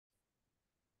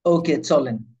ওকে,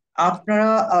 চলেন। আপনারা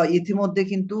ইতিমধ্যে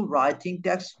কিন্তু রাইটিং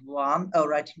টেক্সট 1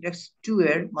 রাইটিং টেক্সট 2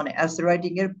 এর মানে এসে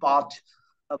রাইটিং এর পার্ট,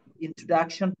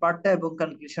 ইন্ট্রোডাকশন পার্টটা এবং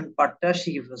কনক্লুশন পার্টটা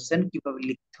শিখে ফেলছেন, কিভাবে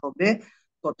লিখতে হবে,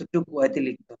 কতটুকু ওয়েতে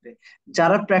লিখতে হবে।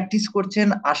 যারা প্র্যাকটিস করছেন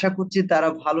আশা করছি তারা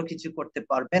ভালো কিছু করতে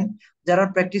পারবেন। যারা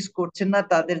প্র্যাকটিস করছেন না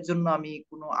তাদের জন্য আমি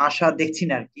কোনো আশা দেখছি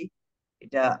না আর কি।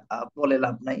 এটা বলে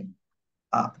লাভ নাই,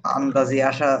 আন্দাজে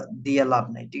আশা দিয়ে লাভ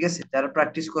নাই, ঠিক আছে? যারা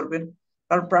প্র্যাকটিস করবেন,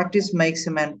 কারণ practice makes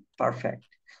a man perfect.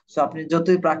 So আপনি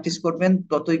যতই প্র্যাকটিস করবেন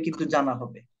ততই কিন্তু জানা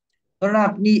হবে। ধরেন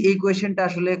আপনি এই কোয়েশ্চেনটা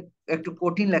আসলে একটু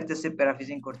কঠিন লাগতেছে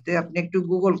প্যারাফ্রেজিং করতে, আপনি একটু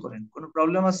গুগল করেন, কোনো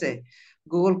প্রবলেম আছে?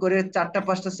 গুগল করে 4টা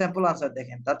 5টা স্যাম্পল আনসার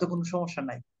দেখেন, তাতে কোনো সমস্যা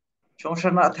নাই। সমস্যা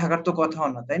না থাকার তো কথাও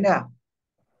না, তাই না?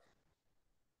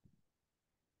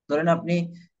 ধরেন আপনি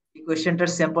এই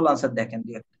কোয়েশ্চেনটার স্যাম্পল আনসার দেখেন,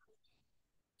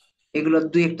 এগুলো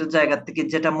দুই একটা জায়গা থেকে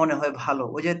যেটা মনে হয় ভালো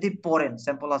ওই জায়গাতেই পড়েন,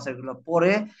 স্যাম্পল আনসার গুলো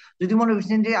পড়ে যদি মনে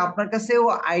করছেন যে আপনার কাছে ও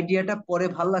আইডিয়াটা পড়ে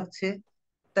ভালো লাগছে,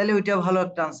 তাহলে ওইটা ভালো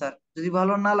একটা আনসার। যদি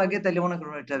ভালো না লাগে তাহলে মনে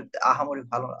করুন এটা আহামরি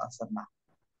ভালো আনসার না।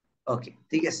 ওকে,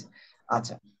 ঠিক আছে।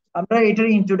 আচ্ছা, আমরা এটার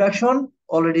ইন্ট্রোডাকশন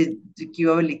অলরেডি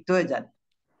কিভাবে লিখতে হয় জানি।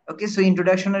 ওকে, সো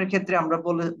ইন্ট্রোডাকশনের ক্ষেত্রে আমরা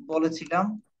বলেছিলাম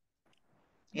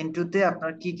ইন্ট্রোতে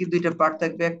আপনার কি কি দুইটা পার্ট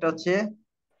থাকবে, একটা হচ্ছে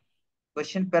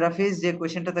কোয়েশ্চেন প্যারাফ্রেজ, যে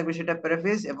কোয়েশ্চেনটা থাকবে সেটা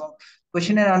প্যারাফ্রেজ, এবং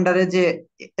কোয়েশ্চেনের আন্ডারে যে,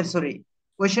 সরি,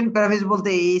 কোয়েশ্চেন প্যারাফ্রেজ বলতে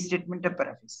এই স্টেটমেন্টটা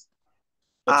প্যারাফ্রেজ।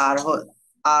 আর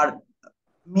আর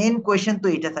মেইন কোয়েশ্চেন তো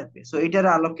এটা থাকবে। সো এটার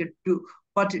আলোকে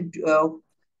what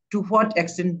to what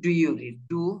extent do you read,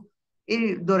 two এই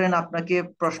ধরেন আপনাকে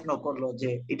প্রশ্ন করলো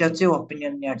যে এটা হচ্ছে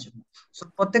অপিনিয়ন নেওয়ার জন্য। সো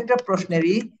প্রত্যেকটা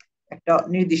প্রশ্নেরই একটা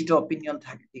নির্দিষ্ট অপিনিয়ন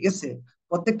থাকে, ঠিক আছে?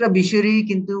 প্রত্যেকটা বিষয়েরই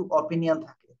কিন্তু অপিনিয়ন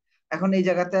থাকে। এখন এই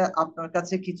জায়গাতে আপনার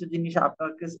কাছে কিছু জিনিস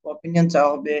আপনার কাছে অপিনিয়ন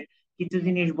চাওয়া হবে, কিছু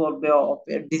জিনিস বলবে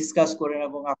ডিসকাস করেন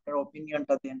এবং আপনার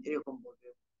অপিনিয়নটা দেন, এরকম বলবে।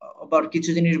 আবার কিছু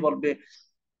জিনিস বলবে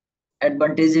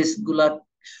অ্যাডভান্টেজেস গুলা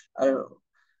আর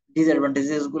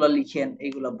ডিসঅ্যাডভান্টেজেস গুলা লিখেন,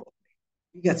 এইগুলা বলবে,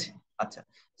 ঠিক আছে? আচ্ছা,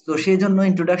 তো সেই জন্য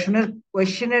ইন্ট্রোডাকশনের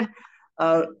কোয়েশ্চেনের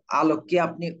আলোকে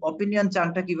আপনি অপিনিয়ন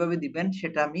চানটা কিভাবে দিবেন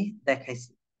সেটা আমি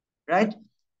দেখাইছি, রাইট?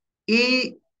 এই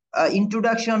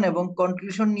ইন্ট্রোডাকশন এবং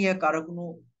কনক্লুশন নিয়ে কারো কোনো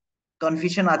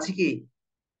কনফিউশন আছে কি?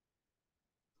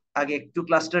 আগে একটু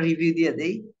ক্লাসটা রিভিউ দিয়ে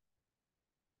দেই,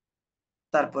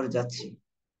 তারপরে যাচ্ছি।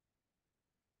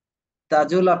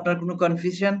 তাজুল, আপনার কোনো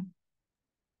কনফিউশন?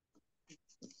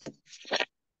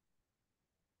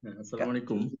 আসসালামু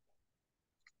আলাইকুম।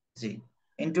 জি,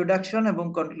 ইন্ট্রোডাকশন এবং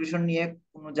কনক্লুশন নিয়ে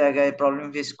কোনো জায়গায় প্রবলেম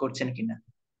ফেস করছেন কিনা?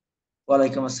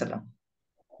 ওয়ালাইকুম আসসালাম।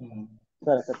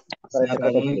 স্যার,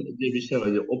 আমার যে বিষয়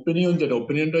হয় যে ওপিনিয়ন, যেটা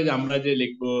ওপিনিয়নটা যে আমরা যে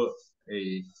লিখবো, এই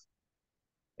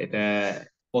এটা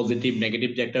পজিটিভ নেগেটিভ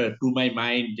যে একটা টু মাই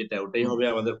মাইন্ড, যেটা ওটাই হবে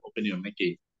আমাদের ওপিনিয়ন নাকি?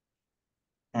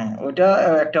 হ্যাঁ, ওইটা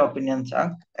একটা অপিনিয়ন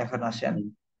চাঙ্ক। এখন আসেন,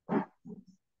 হুম।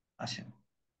 আসেন,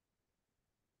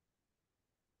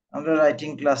 আমরা রাইটিং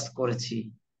ক্লাস করেছি,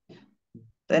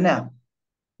 তাই না?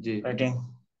 জি। রাইটিং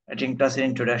রাইটিং ক্লাসের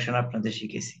ইন্ট্রোডাকশন আপনাদের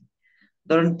শিখেছি।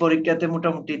 ধরুন পরীক্ষাতে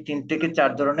মোটামুটি 3 থেকে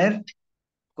 4 ধরনের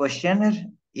কোয়েশ্চেনের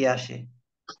আসে।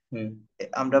 হ্যাঁ।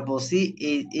 আমরা বলছি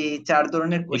এই এই 4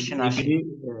 ধরনের কোয়েশ্চেন আসে। Agri,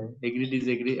 agri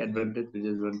disagree, advantage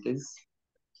disadvantage.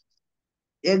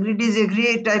 Agri disagree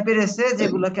টাইপের এসে,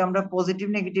 যেগুলোকে আমরা পজিটিভ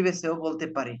নেগেটিভ এসেও বলতে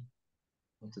পারি।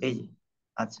 এই যে,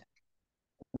 আচ্ছা,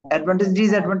 advantage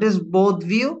disadvantage both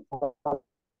view,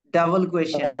 double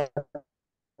question.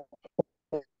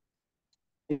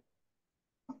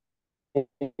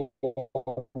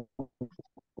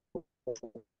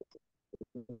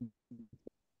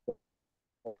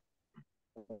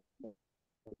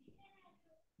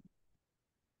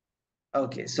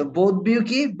 ওকে, সো বোথ ভিউ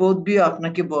কি? বোথ ভিউ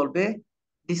আপনাকে বলবে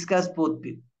ডিসকাস বোথ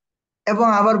ভিউ, এবং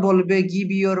আবার বলবে give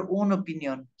your own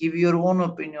opinion, give your own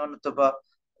opinion, অথবা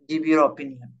গিভ ইউর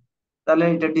অপিনিয়ন, তাহলে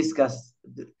এটা ডিসকাস।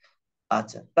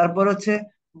 আচ্ছা, তারপর হচ্ছে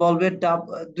বলবে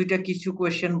দুইটা কিছু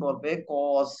কোয়েশ্চেন বলবে,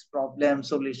 কজ, প্রবলেম,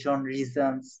 সলিউশন,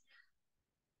 রিজনস।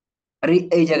 আর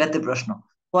এই জায়গাতে প্রশ্ন,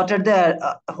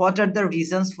 what are the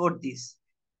reasons for this.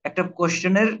 একটা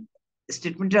কোশ্চেনের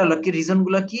স্টেটমেন্টের আলোকে রিজন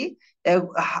গুলা কি,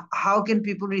 how can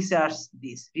people research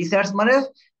this. Research মানে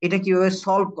এটা কিভাবে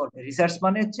সলভ করবে, রিসার্চ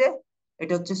মানে হচ্ছে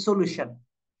এটা হচ্ছে solution.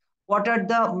 What are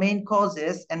the main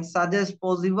causes and suggest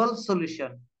possible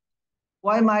solution.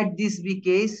 Why might this be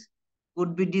case?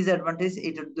 Could be disadvantage.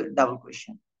 It is the double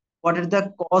question. What are the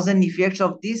cause and effects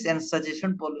of this and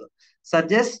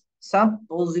suggest some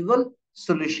possible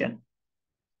solution.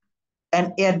 And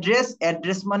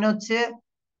address মানে হচ্ছে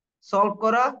solve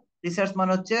করা, research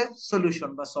মানে হচ্ছে solution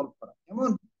বা solve করা,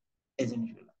 কেমন? এই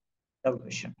জিনিসগুলো ডাবল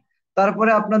কোয়েশ্চেন।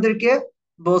 তারপরে আপনাদেরকে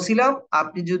বলছিলাম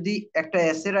আপনি যদি একটা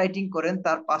এসে রাইটিং করেন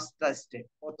তার 5টা স্টেপ।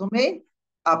 প্রথমে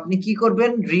আপনি কি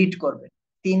করবেন? রিড করবেন।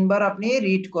 3বার আপনি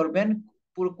রিড করবেন,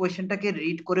 পুরো কোয়েশ্চেনটাকে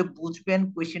রিড করে বুঝবেন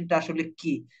কোয়েশ্চেনটা আসলে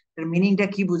কি, এর মিনিংটা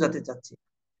কি বোঝাতে চাচ্ছে।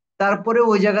 তারপরে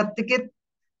ওই জায়গা থেকে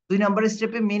 2 নাম্বার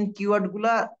স্টেপে মেইন কিওয়ার্ড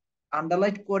গুলা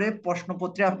আন্ডারলাইন করে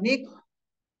প্রশ্নপত্রে আপনি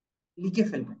লিখে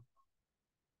ফেলবেন,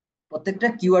 প্রত্যেকটা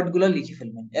কিওয়ার্ড গুলা লিখে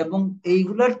ফেলবেন এবং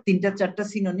এইগুলোর 3টা-4টা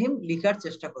সিনোনিম লিখার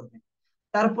চেষ্টা করবেন।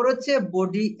 তারপর হচ্ছে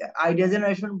বডি আইডিয়া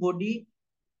জেনারেশন, বডি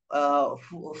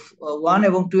 1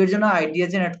 এবং 2 এর জন্য আইডিয়া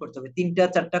জেনারেট করতে হবে,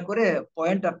 3টা-4টা করে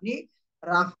পয়েন্ট আপনি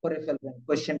রাফ করে ফেলবেন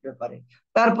কোয়েশ্চেন পেপারে।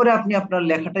 তারপরে আপনি আপনার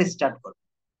লেখাটা স্টার্ট করবেন।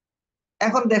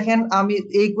 এখন দেখেন আমি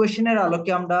এই কোয়েশ্চেনের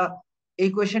আলোকে আমরা এই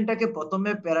কোয়েশ্চেনটাকে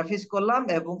প্রথমে প্যারাফ্রেজ করলাম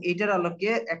এবং এটার আলোকে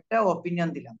একটা অপিনিয়ন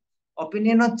দিলাম।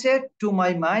 অপিনিয়ন হচ্ছে, to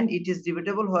my mind it is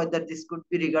debatable whether this could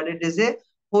be regarded as a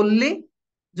wholly,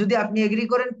 যদি আপনি এগ্রি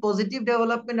করেন পজিটিভ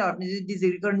ডেভেলপমেন্ট, আর আপনি যদি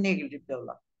ডিসএগ্রি করেন নেগেটিভ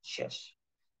ডেভেলপমেন্ট, শেষ।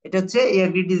 এটা হচ্ছে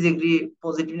agri disagree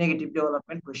positive negative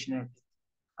development কোয়েশ্চেনের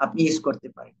আপনি ইউজ করতে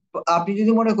পারেন। তো আপনি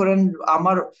যদি মনে করেন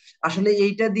আমার আসলে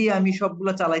এইটা দিয়ে আমি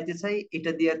সবগুলো চালাইতে চাই,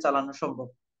 এটা দিয়ে চালানো সম্ভব,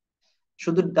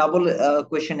 শুধু ডাবল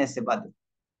কোয়েশ্চেন এসে বাদে।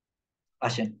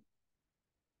 আসেন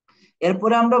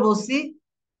এরপরে আমরা বলছি,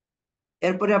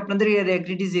 এরপরে আপনাদের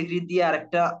এগ্রি ডিসএগ্রি দিয়ে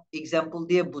আরেকটা এক্সাম্পল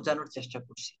দিয়ে বোঝানোর চেষ্টা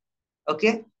করছি। ওকে,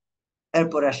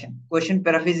 এরপরে আসেন কোয়েশ্চেন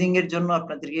প্যারাফ্রেজিং এর জন্য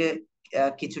আপনাদেরকে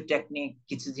কিছু টেকনিক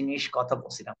কিছু জিনিস কথা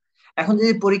বলছিলাম। এখন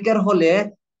যদি পরীক্ষার হলে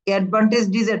অ্যাডভান্টেজ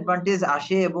ডিসঅ্যাডভান্টেজ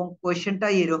আসে এবং কোয়েশ্চেনটা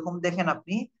এরকম দেখেন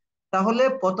আপনি, তাহলে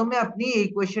প্রথমে আপনি এই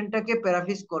কোয়েশ্চেনটাকে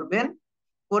প্যারাফ্রেজ করবেন,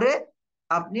 করে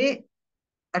আপনি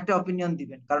একটা অপিনিয়ন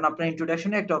দিবেন, কারণ আপনার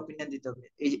ইন্ট্রোডাকশনে একটা অপিনিয়ন দিতে হবে।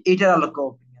 এইটার আলোকে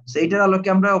অপিনিয়ন, এইটার আলোকে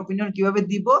আমরা অপিনিয়ন কিভাবে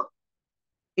দিব,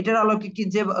 এটার আলোকে কি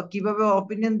যে কিভাবে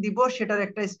অপিনিয়ন দিব সেটার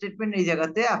একটা স্টেটমেন্ট এই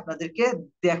জায়গাতে আপনাদেরকে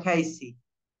দেখাইছি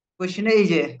কোয়েশ্চেনে। এই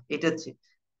যে এটা হচ্ছে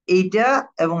এইটা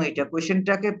এবং এইটা,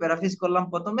 কোয়েশ্চেনটাকে প্যারাফ্রেজ করলাম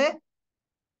প্রথমে,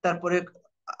 তারপরে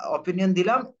অপিনিয়ন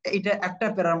দিলাম, এটা একটা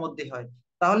প্যারার মধ্যে হয়।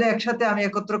 তাহলে একসাথে আমি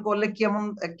একত্র করলে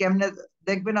কেমনে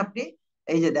দেখবেন আপনি,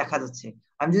 এই যে দেখা যাচ্ছে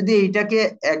আমি যদি এইটাকে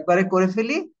একবারে করে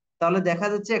ফেলি তাহলে দেখা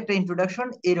যাচ্ছে একটা ইন্ট্রোডাকশন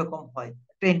এরকম হয়,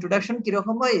 একটা ইন্ট্রোডাকশন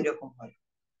কিরকম হয়, এরকম হয়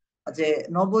যে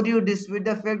nobody would dispute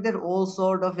the fact that all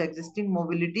sort of existing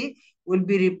mobility will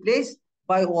be replaced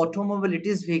by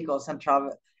automobilities, vehicles and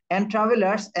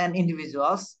travelers and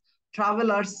individuals,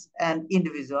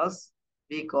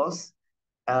 vehicles,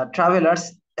 travelers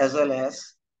as well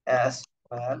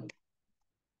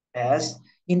as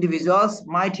individuals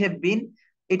might have been,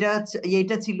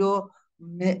 এটা ছিল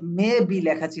may be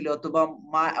লেখা ছিল অথবা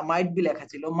might be লেখা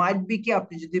ছিল। Might be কে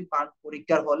আপনি যদি পান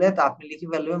পরীক্ষার হলে তা আপনি লিখে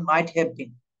ফেলবেন মাইট হ্যাভ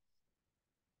বিন,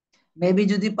 মেবি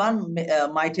যদি পান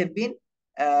মাইট হ্যাভ বিন,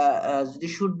 যদি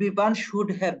শুড বি পান শুড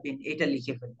হ্যাভ বিন, এটা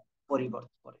লিখে ফেলবেন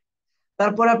পরিবর্তন করে।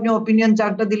 তারপর আপনি অপিনিয়ন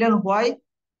 4টা দিলেন,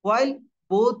 while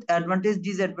both advantage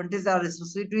disadvantage R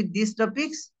associated with this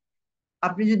topics,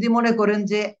 আপনি যদি মনে করেন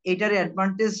যে এটার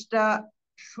অ্যাডভান্টেজটা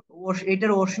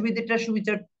এটার অসুবিধাটা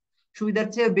সুবিধার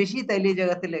চেয়ে বেশি, তাইলে এই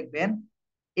জায়গাতে লিখবেন,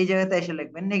 এই জায়গাতে এসে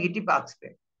লিখবেন negative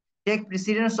aspect, take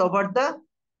precedence over the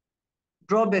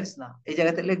drawbacks, না এই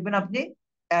জায়গাতে লিখবেন আপনি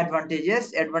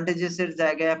অ্যাডভান্টেজেস এর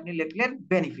জায়গায় আপনি লিখলেন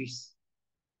বেনিফিটস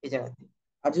এই জায়গাতে।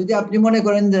 আর যদি আপনি মনে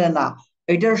করেন যে না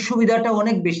এটার সুবিধাটা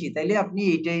অনেক বেশি, তাইলে আপনি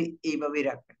এইটাই এইভাবেই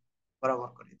রাখবেন বরাবর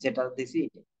করে যেটা দিছি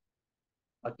এইটাই।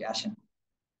 ওকে, আসেন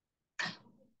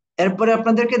এরপরে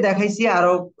আপনাদেরকে দেখাইছি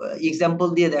আরো এক্সাম্পল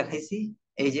দিয়ে দেখাইছি,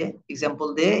 এই যে এক্সাম্পল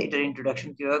দিয়ে এটার ইন্ট্রোডাকশন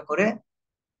কিভাবে করে,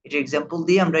 এটা এক্সাম্পল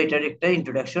দিয়ে আমরা এটার একটা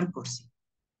ইন্ট্রোডাকশন করছি।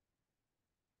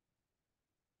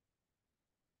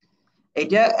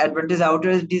 এটা অ্যাডভান্টেজ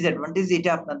আউটওয়েজ ডিসঅ্যাডভান্টেজ, এটা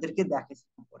আপনাদেরকে দেখাইছি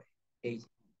পরে। এই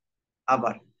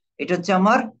আবার এটা হচ্ছে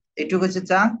আমার, এটুকু হচ্ছে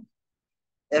চাঙ্ক,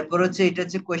 এরপর হচ্ছে এটা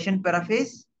হচ্ছে কোয়েশ্চেন প্যারাফ্রেজ,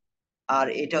 আর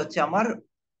এটা হচ্ছে আমার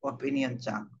অপিনিয়ন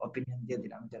চাঙ্ক, অপিনিয়ন দিয়ে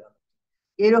দিলাম।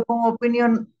 এরকম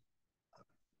অপিনিয়ন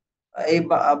এই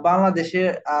বাংলাদেশে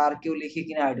আর কেউ লিখে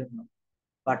কিনা আই ডোন্ট নো,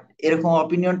 বাট এরকম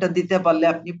অপিনিয়নটা দিতে পারলে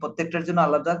আপনি প্রত্যেকটার জন্য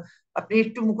আলাদা আপনি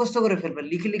একটু মুখস্থ করে ফেলবেন,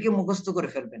 লিখে লিখে মুখস্থ করে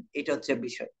ফেলবেন, এটা হচ্ছে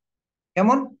বিষয়।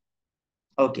 কেমন?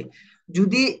 ওকে,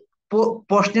 যদি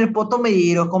প্রশ্নের প্রথমে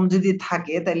এরকম যদি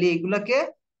থাকে তাহলে এগুলাকে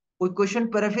ওই কোয়েশ্চেন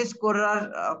প্যারাফ্রেজ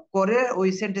করে ওই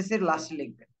সেন্টেন্সের লাস্টে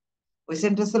লিখবেন। ওই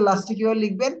সেন্টেন্সের লাস্টে কিভাবে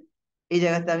লিখবেন এই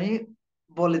জায়গাতে আমি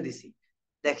বলে দিছি।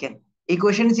 দেখেন এই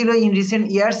কোয়েশ্চেন ছিল ইন রিসেন্ট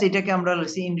ইয়ার্স, এটাকে আমরা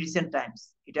লিখছি ইন রিসেন্ট টাইমস,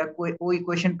 এটা ওই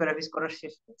কোয়েশ্চেন প্যারাফ্রেজ করার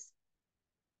শেষ করছি।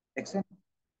 দেখছেন,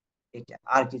 এটা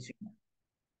আর কিছুই না।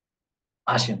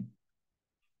 আসেন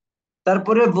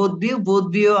তারপরে বোধ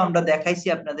ভিউ আমরা দেখাইছি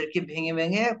আপনাদেরকে ভেঙে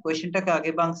ভেঙে কোয়েশ্চেনটাকে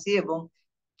আগে ভাঙছি এবং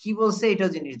কি বলছে এটা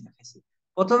জিনিস দেখাইছি।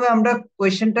 প্রথমে আমরা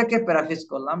কোয়েশ্চেনটাকে প্যারাফ্রেজ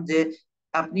করলাম যে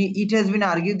আপনি it has been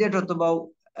argue that অথবা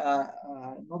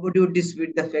nobody would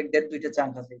dispute the fact that, দুইটা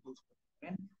চাঙ্ক আছে,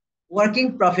 working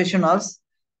professionals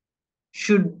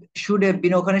should have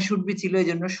been, ওখানে শুড বি ছিল এই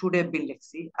জন্য শুড হ্যাভ বিন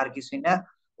লিখছি, আর কিছুই না।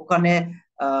 ওখানে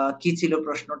কি ছিল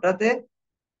প্রশ্নটাতে?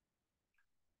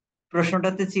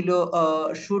 প্রশ্নটাতে ছিল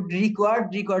শুড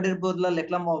রিকোয়ার্ড এর বদলা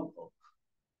লিখলাম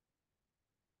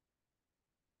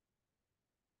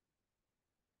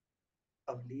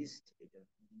লিস্ট।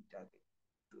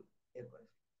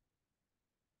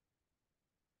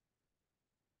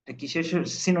 এটা কিসের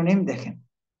সিনোনিম দেখেন,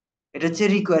 এটা হচ্ছে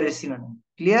রিকোয়ারের সিনোনিম।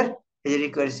 ক্লিয়ার? এই যে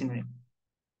রিকোয়ারের সিনোনিম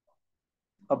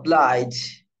অবলাইজ।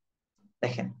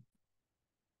 দেখেন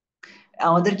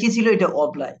আমাদের কি ছিল, এটা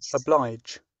অবলাইজ। oblige,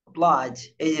 অবলাইজ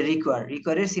এই যে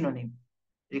রিকোয়ারের সিনোনিম,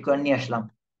 রিকোয়ার নিয়ে আসলাম।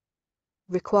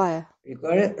 require,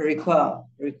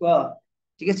 রিকোয়ার,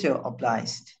 ঠিক আছে,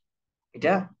 অবলাইজড।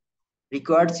 এটা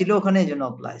রিকোয়ার্ড ছিল ওখানে, এই জন্য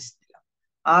অবলাইজড দিলাম।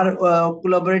 আর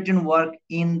collaborating work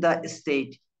in the state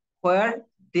where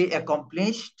they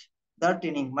accomplished the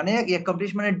training, মানে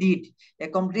অ্যাকমপ্লিশ মানে ডিড,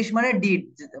 অ্যাকমপ্লিশ মানে ডিড,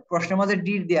 প্রশ্নের মাঝে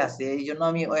ডিড দেয়া আছে, এই জন্য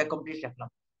আমি অ্যাকমপ্লিশ রাখলাম।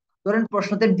 ধরেন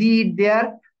প্রশ্নতে ডিড দেয়ার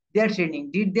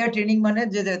ট্রেনিং মানে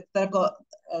যে তার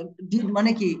ডিড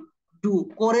মানে কি, ডু,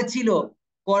 করেছিল,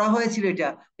 করা হয়েছিল। এটা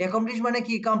অ্যাকমপ্লিশ মানে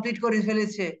কি, কমপ্লিট করে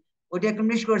ফেলেছে, ওইটা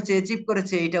অ্যাকমপ্লিশ করেছে, অ্যাচিভ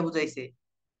করেছে, এটা বুঝাইছে।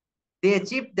 দে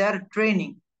achieve there training,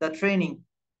 the training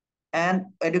and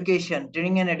education,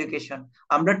 training and education.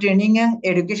 আমরা training and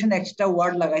education extra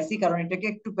word লাগাইছি কারণ এটাকে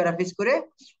একটু প্যারাফ্রেজ করে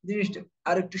জিনিসটা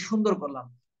আর একটু সুন্দর করলাম।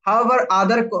 However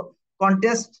other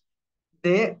contest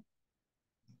they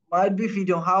might be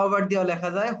freedom, however দিয়েও লেখা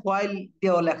যায়, while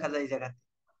দিয়েও লেখা যায় এই জায়গাতে।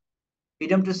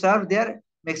 freedom to serve their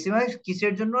maximum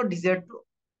কিসের জন্য, desire to,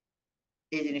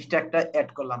 এই জিনিসটা একটা অ্যাড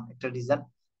করলাম, একটা রিজন।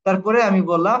 তারপরে আমি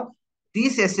বললাম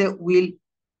this essay will,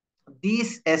 this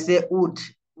essay would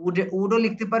ও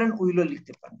লিখতে পারেন, উইলও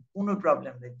লিখতে পারেন, কোনো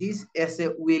প্রবলেম নেই। this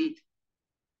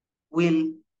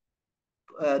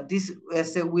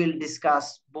essay will discuss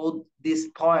both these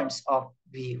points of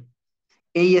view,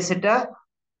 এই এসেটা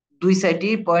দুই সাইডে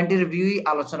পয়েন্টের ভিউই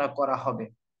আলোচনা করা হবে।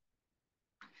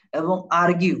 এবং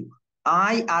আর্গিউ,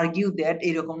 আই আর্গিউ দ্যাট,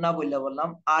 এরকম না বললাম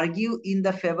argue in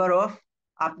the favour of,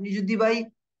 আপনি যদি ভাই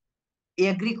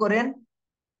এগ্রি করেন,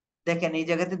 দেখেন এই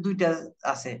জায়গাতে দুইটা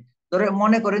আছে। ধরে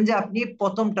মনে করেন যে আপনি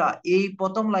প্রথমটা, এই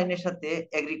প্রথম লাইনের সাথে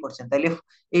এগ্রি করছেন, তাহলে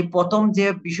এই প্রথম যে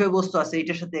বিষয়বস্তু আছে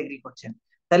এটার সাথে এগ্রি করছেন,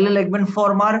 তাহলে লিখবেন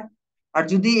ফরমার। আর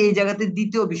যদি এই জায়গাতে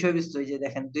দ্বিতীয় বিষয়বস্তু, এই যে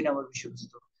দেখেন 2 নম্বর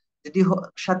বিষয়বস্তু যদি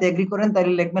সাথে এগ্রি করেন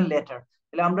তাহলে লিখবেন লেটার।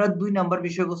 তাহলে আমরা 2 নম্বর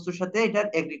বিষয়বস্তুর সাথে এটা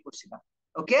এগ্রি করছিলাম।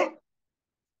 ওকে,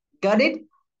 গট ইট?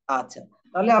 আচ্ছা,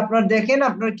 তাহলে আপনার দেখেন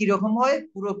আপনার কিরকম হয়,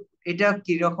 পুরো এটা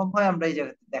কিরকম হয় আমরা এই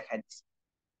জায়গাতে দেখাই দিচ্ছি।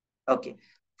 ওকে,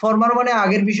 ফরমার মানে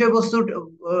আগের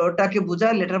বিষয়বস্তুটাকে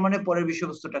বোঝায়, লেটার মানে পরের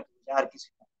বিষয়বস্তুটাকে বোঝায়, আর কিছু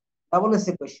না।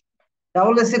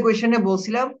 ডাবল এসে কোয়েশ্চেনে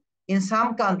বলছিলাম in some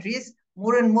countries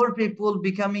more and more people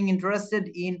becoming interested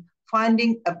in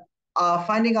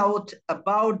finding out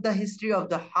about the history of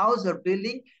the house or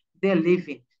building they live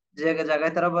in, জায়গায়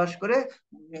জায়গায় তারা বাস করে।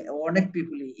 অনেক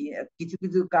পিপলই, কিছু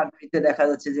কিছু কান্ট্রিতে দেখা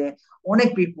যাচ্ছে যে অনেক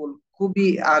পিপল খুবই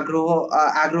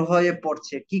আগ্রহ হয়ে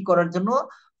পড়ছে কি করার জন্য,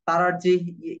 তারা যে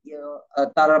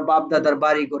তারা বাপ দাদার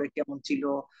বাড়ি ঘরে কেমন ছিল,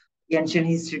 এনশিয়েন্ট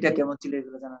হিস্ট্রিটা কেমন ছিল,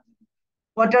 এগুলো জানার জন্য।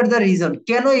 হোয়াট আর দ্য রিজন,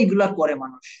 কেন এইগুলা করে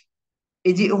মানুষ,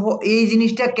 এই যে এই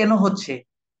জিনিসটা কেন হচ্ছে,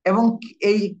 এবং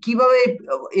এই কিভাবে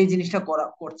এই জিনিসটা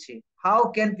করছে। How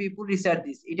can people research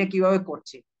this, এটা কিভাবে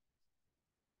করছে,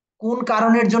 কোন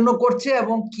কারণের জন্য করছে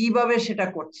এবং কিভাবে সেটা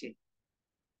করছে।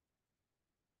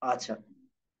 আচ্ছা,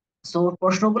 সো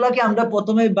প্রশ্নগুলাকে আমরা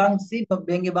প্রথমে ভাঙছি,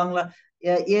 ভেঙে বাংলা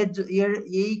এর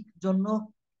এই জন্য,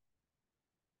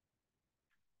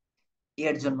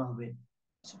 এর জন্য হবে।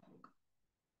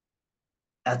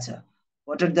 আচ্ছা,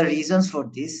 what are the reasons for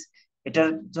this, এটার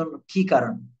জন্য কি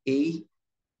কারণ, এই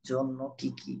জন্য কি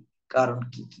কি কারণ,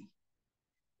 কি কি,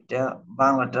 এটা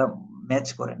বাংলাটা ম্যাচ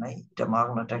করে নাই, এটা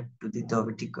বাংলাটা একটু দিতে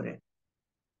হবে ঠিক করে।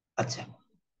 আচ্ছা,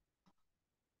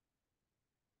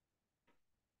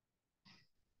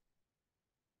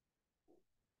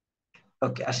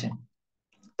 ওকে, আসেন।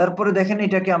 তারপরে দেখেন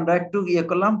এটাকে আমরা একটু ইয়ে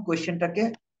করলাম, কোয়েশ্চেনটাকে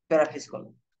প্যারাফ্রেজ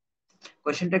করলাম।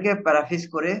 কোয়েশ্চেনটাকে প্যারাফ্রেজ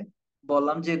করে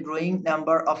বললাম যে growing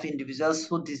number of individuals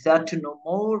who desire to no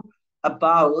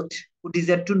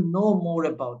more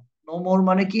about, no more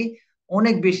মানে কি,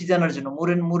 অনেক বেশি জানার জন্য, মোর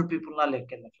এন্ড মোর পিপল না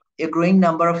লিখে লিখলাম, a growing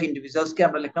number of individuals কে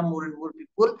আমরা লিখলাম more and more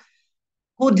people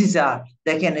who desire.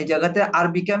 দেখেন এই জায়গাতে আর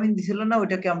বিকামিং দিছিল না,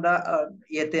 ওইটাকে আমরা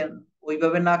ইয়েতে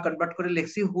ওইভাবে না কনভার্ট করে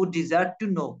লিখছি হু ডিজায়ার টু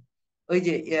নো। ওই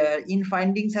যে ইন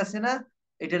ফাইন্ডিংস আছে না,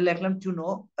 এটা লিখলাম to know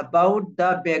about the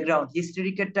background,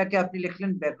 হিস্টোরিকেটটাকে আপনি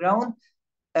লিখলেন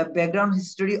background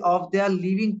history of their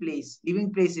living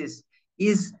places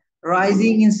is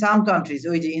rising in some countries.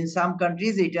 ওই যে ইন সাম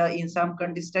কান্ট্রিজ, এটা ইন সাম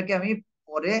কান্ট্রিজটাকে আমি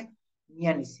পরে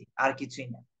নিয়ে নিছি, আর কিছুই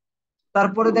না।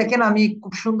 তারপরে দেখেন আমি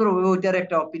খুব সুন্দরভাবে ওইটার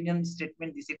একটা অপিনিয়ন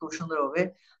স্টেটমেন্ট দিছি খুব সুন্দরভাবে,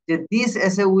 যে দিস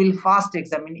এসে উইল ফার্স্ট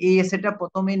এক্সামিন, এই এসেটা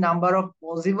প্রথমেই নাম্বার অফ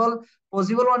পসিবল,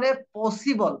 পসিবল মানে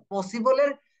পসিবল,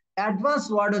 পসিবলের অ্যাডভান্স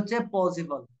ওয়ার্ড হচ্ছে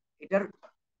পসিবল, এটার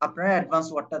আপনারা অ্যাডভান্স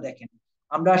ওয়ার্ডটা দেখেন।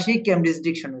 আমরা আসি কেমব্রিজ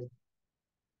ডিকশনারি,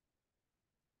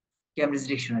 কেমব্রিজ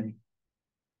ডিকশনারি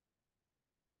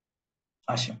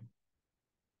আসেন।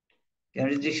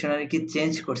 কেমব্রিজ ডিকশনারি কি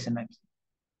চেঞ্জ করছে নাকি?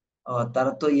 ও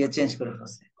তারা তো চেঞ্জ করে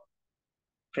ফেলছে,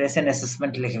 প্রেজেন্ট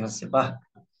অ্যাসেসমেন্ট লিখে ফেলছে, বাহ।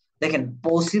 দেখেন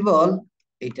পসিবল,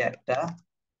 এটা একটা,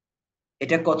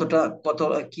 এটা কতটা কত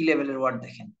কি লেভেলের ওয়ার্ড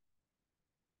দেখেন,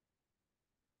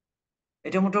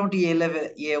 এটা মোটামুটি এ লেভেল,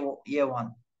 এ ওয়ান,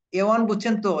 এ ওয়ান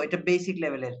বুঝছেন তো, এটা বেসিক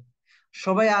লেভেলের।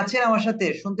 সবাই আছেন আমার সাথে,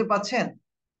 শুনতে পাচ্ছেন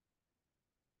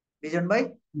বিজন ভাই?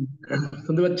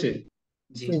 শুনতে পাচ্ছি।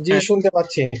 জি, জি শুনতে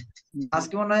পাচ্ছি।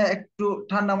 আজকে মনে হয় একটু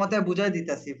ঠান্ডা মাথায় বুঝাই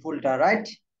দিতেছি ফুলটা, রাইট?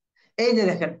 এই যে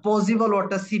দেখেন পসিবল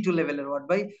ওয়ার্ডটা সি2 লেভেলের ওয়ার্ড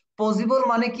ভাই। পসিবল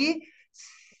মানে কি,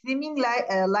 সিমিং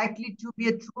likely to be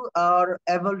true or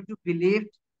able to believe.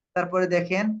 তারপরে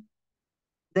দেখেন,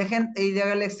 দেখেন এই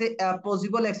জায়গায় লেখছে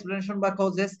পসিবল এক্সপ্লেনেশন বা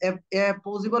causes, A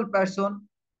possible person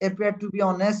appear to be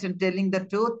honest and telling the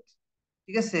truth,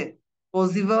 ঠিক আছে?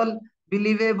 পসিবল,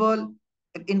 বিলিভেবল,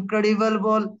 ইনক্রেডিবল,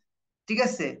 ঠিক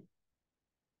আছে?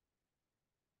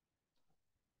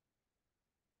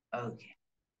 ওকে,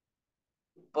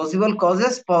 পসিবল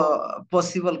কজেস,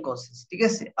 পসিবল কজেস, ঠিক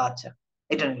আছে, আচ্ছা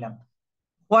এটা নিলাম।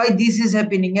 হোয়াই দিস ইজ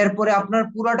হ্যাপেনিং, এরপরে আপনার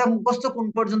পুরাটা মুখস্থ কোন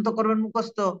পর্যন্ত করবেন?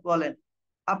 মুখস্থ বলেন,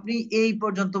 আপনি এই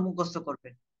পর্যন্ত মুখস্থ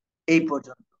করবেন, এই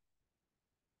পর্যন্ত,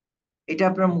 এটা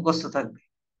আপনার মুখস্থ থাকবে।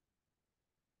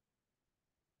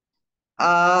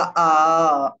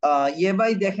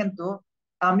 ভাই দেখেন তো,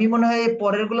 আমি মনে হয় এই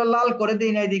পরের গুলো লাল করে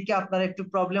দিই নাই, দেখি আপনার একটু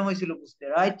প্রবলেম হয়েছিল বুঝতে,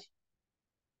 রাইট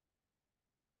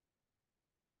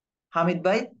হামিদ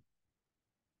ভাই?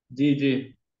 জি জি।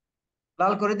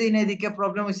 লাল করে দিই নাই, দিকে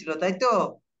প্রবলেম হয়েছিল, তাই তো?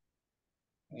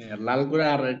 লাল করে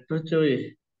আর একটু হচ্ছে ওই,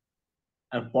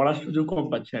 আর পড়ার সুযোগ কম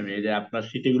পাচ্ছি আমি, এই যে আপনার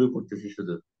সিটি গুলো করতেছি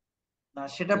শুধু। না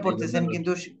সেটা এই জন্য পড়তেছেন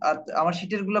কিন্তু আমার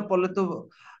শীটের গুলা পড়লে তো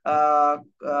আহ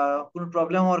কোনো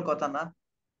প্রবলেম হওয়ার কথা না,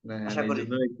 আশা এই করি।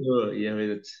 জন্য একটু ইয়ে হয়ে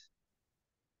যাচ্ছে।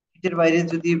 শীটের বাইরে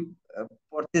যদি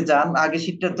পড়তে যান, আগে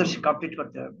শীটটা তো কমপ্লিট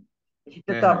করতে হবে। এই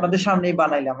শীটটা হ্যাঁ তো হ্যাঁ। আপনাদের সামনেই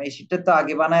বানাইলাম, এই শীটটা তো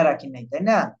আগে বানায় রাখি নাই, তাই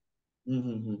না? হম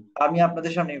হম হম। আমি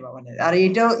আপনাদের সামনেই বানাই, আর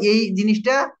এইটাও এই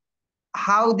জিনিসটা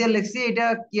হাউ দিয়ে লেখছি, এটা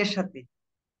কি এর সাথে,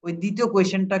 ওই দ্বিতীয়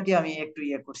কোয়েশ্চেনটাকে আমি একটু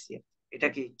করছি,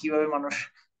 এটাকে কিভাবে মানুষ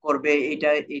করবে, এটা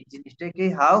এই জিনিসটাকে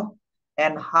how,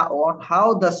 and how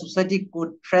the society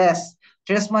could trace,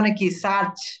 trace মানে কি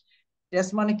সার্চ, ট্রেস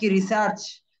মানে কি রিসার্চ,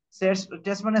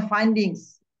 ট্রেস মানে ফাইন্ডিংস,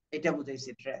 এটা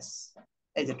বুঝাইছে ট্রেস,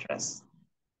 এই যে trace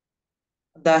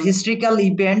the historical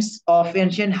events of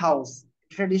ancient house,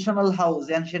 traditional house,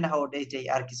 ancient house, এইটাই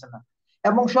আর কিছু না।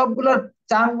 এবং সবগুলোর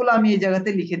চাং গুলো আমি এই জায়গাতে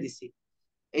লিখে দিছি,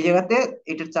 এই জায়গাতে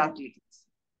এটার চাঙ্ক লিখে দিছি,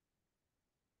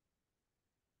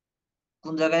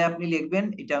 কোন জায়গায় আপনি লিখবেন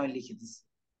এটা আমি লিখে দিছি,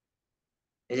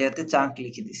 এই জায়গাতে চাঙ্ক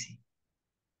লিখে দিছি,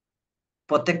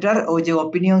 প্রত্যেকটার ওই যে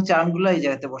অপিনিয়ন চাঙ্ক গুলো এই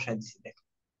জায়গাতে বসাই দিছি, দেখেন।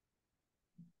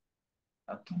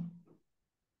 Okay.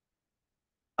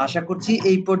 আশা করছি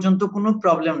এই পর্যন্ত কোনো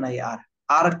প্রবলেম নাই, আর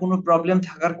আর কোনো প্রবলেম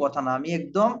থাকার কথা না, আমি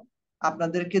একদম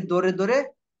আপনাদেরকে ধরে ধরে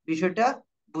বিষয়টা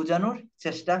বোঝানোর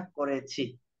চেষ্টা করেছি।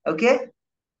 ওকে,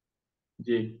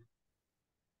 জি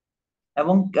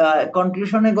এবং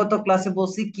কনক্লুশনে গত ক্লাসে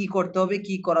বলছি কি করতে হবে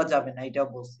কি করা যাবে না, এটাও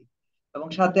বলছি, এবং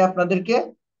সাথে আপনাদেরকে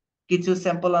কিছু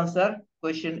স্যাম্পল আনসার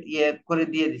কোয়েশ্চেন করে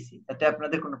দিয়ে দিছি, যাতে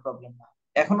আপনাদের কোনো প্রবলেম না।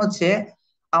 এখন হচ্ছে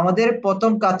আমাদের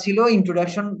প্রথম কাজ ছিল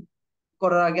ইন্ট্রোডাকশন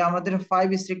করার আগে আমাদের 5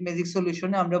 স্টেপ ম্যাজিক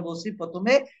সলিউশনে আমরা বলছি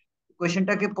প্রথমে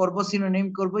কোয়েশ্চেনটাকে পড়ব, সিনোনিম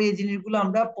করব, এই জিনিসগুলো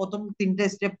আমরা প্রথম 3টা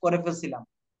স্টেপ করে ফেলছিলাম,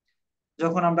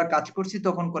 যখন আমরা কাজ করছি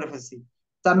তখন করে ফেলছি।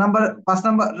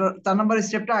 4 নাম্বার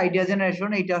স্টেপটা আইডিয়া জেনারেশন,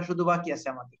 এটা শুধু বাকি আছে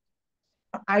আমাদের।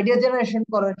 আইডিয়া জেনারেশন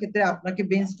করার ক্ষেত্রে আপনাকে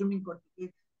ব্রেইনস্টর্মিং করতে হবে।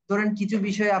 ধরেন কিছু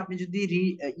বিষয়ে আপনি যদি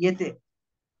ইয়েতে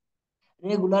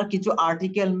রেগুলার কিছু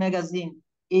আর্টিকেল, ম্যাগাজিন,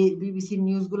 এই বিবিসি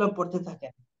নিউজ গুলো পড়তে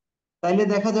থাকেন, তাইলে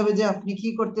দেখা যাবে যে আপনি কি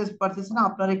করতে পারতেছেন,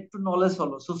 আপনার একটু নলেজ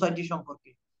হলো সোসাইটি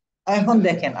সম্পর্কে। এখন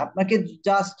দেখেন আপনাকে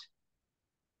জাস্ট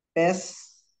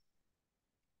পেস্টাল,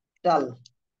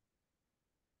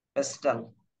 পেস্টাল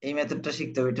এই মেথডটা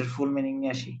শিখতে হবে, এটার ফুল মিনিং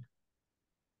নিয়ে আসি।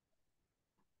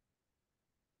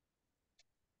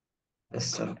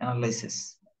 পেস্টাল অ্যানালাইসিস,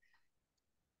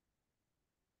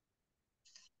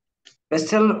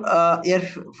 পেস্টাল এর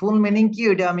ফুল মিনিং কি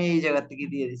ওইটা আমি এই জায়গা থেকে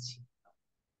দিয়ে দিচ্ছি,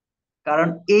 কারণ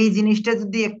এই জিনিসটা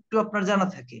যদি একটু আপনার জানা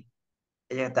থাকে,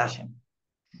 এই জায়গাতে আসেন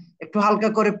একটু হালকা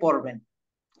করে পড়বেন।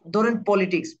 ধরেন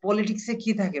পলিটিক্স, পলিটিক্সে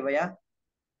কি থাকে ভাইয়া?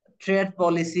 ট্রেড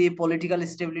পলিসি, পলিটিক্যাল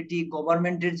স্টেবিলিটি,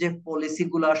 গভর্নমেন্টের যে পলিসি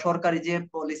গুলা, সরকারি যে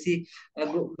পলিসি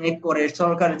মেক করে,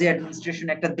 সরকার যে অ্যাডমিনিস্ট্রেশন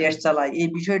একটা দেশ চালায়, এই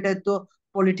বিষয়টা তো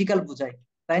পলিটিক্যাল বোঝায়,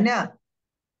 তাই না?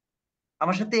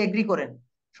 আমার সাথে এগ্রি করেন?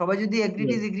 সবাই যদি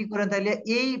এগ্রি করেন তাহলে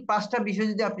এই 5টা বিষয়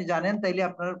যদি আপনি জানেন তাহলে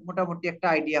আপনার মোটামুটি একটা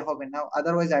আইডিয়া হবে না,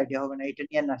 আদারওয়াইজ আইডিয়া হবে না। এটা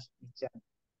নিয়ে না নিচ্ছে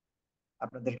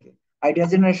আপনাদেরকে আইডিয়া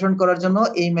জেনারেশন করার জন্য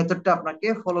এই মেথডটা আপনাকে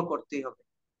ফলো করতেই হবে।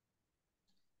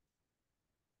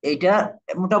 এইটা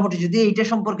মোটামুটি যদি এইটা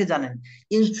সম্পর্কে জানেন,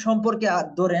 এই সম্পর্কে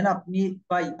ধরেন আপনি,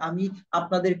 ভাই আমি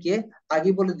আপনাদেরকে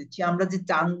আগে বলে দিচ্ছি, আমরা যে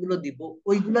চাংগুলো দিব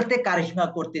ওইগুলাতে কারিশমা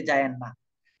করতে যায়েন না,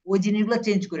 ওই জিনিসগুলো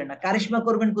চেঞ্জ করে না। কারিশমা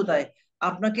করবেন কোথায়?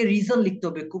 আপনাকে রিজন লিখতে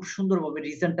হবে, খুব সুন্দরভাবে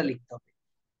রিজনটা লিখতে হবে,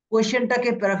 কোয়েশ্চেনটাকে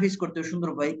প্যারাফ্রেজ করতে হবে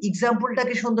সুন্দরভাবে,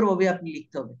 এক্সাম্পলটাকে সুন্দরভাবে আপনি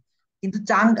লিখতে হবে। কিন্তু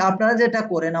চাঙ্ক আপনারা যেটা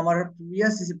করেন, আমার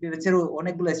প্রিভিয়াস ব্যাচের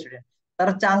অনেকগুলো স্টুডেন্ট,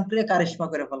 তারা চাঙ্করে কারিশমা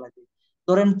করে ফেলা যায়।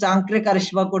 ধরেন চাঙ্করে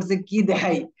কারিশমা করছে কি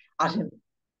দেখাই, আসেন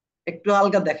একটু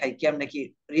হালকা দেখাই কেমনে কি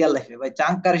রিয়েল লাইফে। ভাই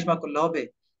চাঙ্ক কারিশমা করলে হবে?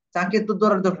 চাঙ্কে তো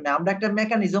ধরার দরকার নেই, আমরা একটা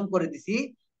মেকানিজম করে দিছি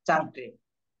চাঙ্করে,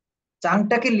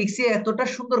 চাংটাকে লিখছি এতটা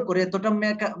সুন্দর করে, এতটা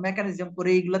মেকানিজম করে,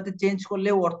 এইগুলাতে চেঞ্জ করলে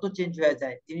অর্থ চেঞ্জ হয়ে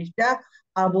যায়, জিনিসটা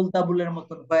আবুল তাবুলের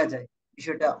মতন হয়ে যায়।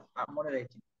 বিষয়টা মনে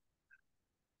রাখি।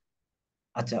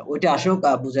 আচ্ছা ওইটা আসুক,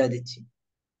 বুঝাই দিচ্ছি,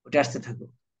 ওইটা আসতে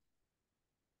থাকুক।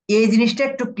 এই জিনিসটা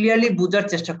একটু ক্লিয়ারলি বোঝার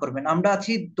চেষ্টা করবেন। আমরা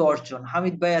আছি 10 জন,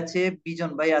 হামিদ ভাই আছে,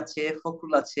 বিজন ভাই আছে,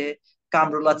 ফখরুল আছে,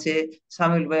 কামরুল আছে,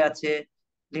 সামিল ভাই আছে,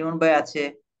 লিমন ভাই আছে,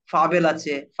 ফাবেল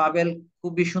আছে। ফাবেল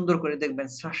খুবই সুন্দর করে দেখবেন,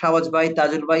 শাহবাজ ভাই,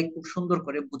 তাজুল ভাই খুব সুন্দর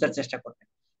করে বোঝার চেষ্টা করবেন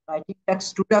রাইটিং টাস্ক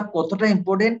 2টা কতটা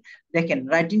ইম্পর্টেন্ট। দেখেন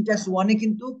রাইটিং টাস্ক 1-এ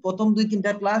কিন্তু প্রথম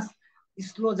 2-3টা ক্লাস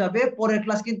স্লো যাবে, পরের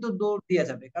ক্লাস কিন্তু দৌড় দিয়ে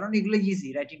যাবে, কারণ এগুলো ইজি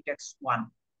রাইটিং টাস্ক 1,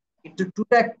 কিন্তু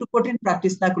 2টা একটু কঠিন,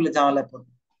 প্র্যাকটিস না করলে ঝামেলা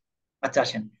পড়বে। আচ্ছা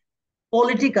আসেন,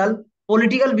 পলিটিক্যাল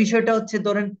পলিটিক্যাল বিষয়টা হচ্ছে,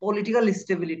 ধরেন পলিটিক্যাল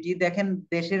স্টেবিলিটি, দেখেন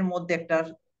দেশের মধ্যে একটা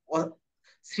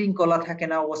শৃঙ্খলা থাকে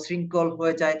না, অশৃঙ্খল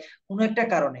হয়ে যায় কোনো একটা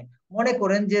কারণে। মনে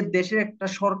করেন যে দেশের একটা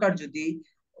সরকার যদি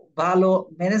ভালো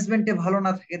ম্যানেজমেন্টে ভালো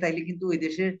না থাকে, তাইলে কিন্তু ওই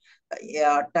দেশের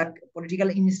পলিটিক্যাল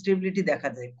ইনস্টেবিলিটি দেখা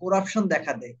যায়, করাপশন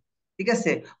দেখা দেয়, ঠিক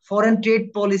আছে? ফরেন ট্রেড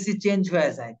পলিসি চেঞ্জ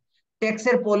হয়ে যায়,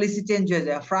 ট্যাক্সের পলিসি চেঞ্জ হয়ে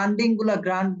যায়, ফান্ডিং গুলা,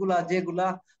 গ্রান্ট গুলা যেগুলা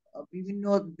বিভিন্ন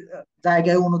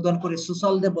জায়গায় অনুদান করে,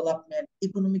 সোশ্যাল ডেভেলপমেন্ট,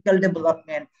 ইকোনমিক্যাল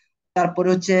ডেভেলপমেন্ট, তারপরে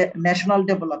হচ্ছে ন্যাশনাল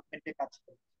ডেভেলপমেন্টের কাজ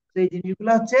করে। তো এই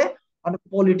জিনিসগুলো হচ্ছে অনেক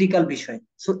পলিটিক্যাল বিষয়।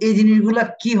 সো এই জিনিসগুলা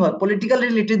কি হয়, পলিটিক্যাল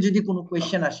রিলেটেড যদি কোনো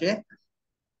কোয়েশ্চেন আসে,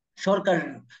 সরকার,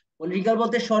 পলিটিক্যাল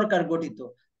বলতে সরকার গঠিত,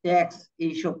 ট্যাক্স,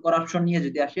 এইসব করাপশন নিয়ে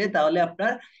যদি আসে, তাহলে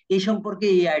আপনার এই সম্পর্কে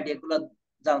এই আইডিয়া গুলো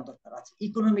জানা দরকার আছে।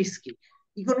 ইকোনমিক্স কি?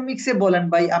 ইকোনমিক্সে বলেন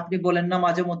ভাই, আপনি বলেন না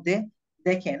মাঝে মধ্যে,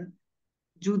 দেখেন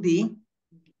যদি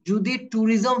যদি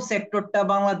ট্যুরিজম সেক্টরটা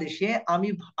বাংলাদেশে, আমি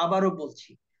আবারও বলছি,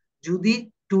 যদি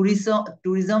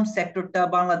ট্যুরিজম সেক্টরটা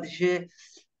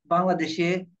বাংলাদেশে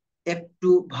একটু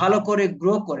ভালো করে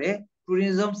গ্রো করে,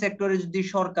 ট্যুরিজম সেক্টরে যদি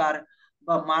সরকার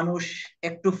বা মানুষ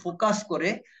একটু ফোকাস করে,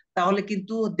 তাহলে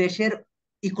কিন্তু দেশের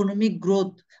ইকোনমিক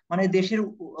গ্রোথ, মানে দেশের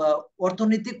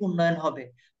অর্থনৈতিক উন্নয়ন হবে।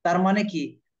 তার মানে কি,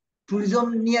 ট্যুরিজম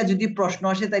নিয়ে যদি প্রশ্ন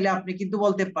আসে তাহলে আপনি কিন্তু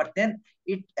বলতে পারতেন,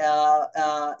 ইট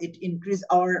ইট ইনক্রিজ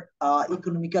আওয়ার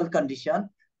ইকোনমিক্যাল কন্ডিশন,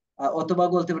 অথবা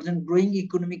বলতে পারতেন growing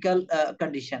economical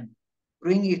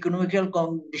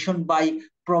condition by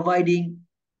providing,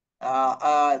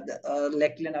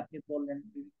 লেখলেন, আপনি বললেন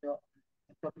বিভিন্ন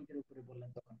টপিকের উপরে বললেন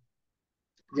তখন,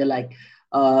 যে লাইক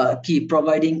কি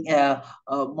প্রোভাইডিং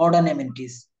মডার্ন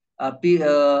এমিনিটিস,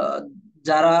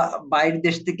 যারা বাইরের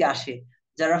দেশ থেকে আসে,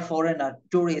 যারা foreigner,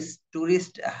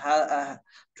 tourist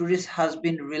has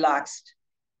been relaxed,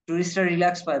 টুরিস্টরা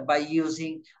relax পায়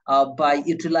by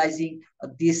utilizing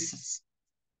this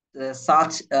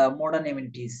such modern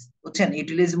amenities, বুঝছেন?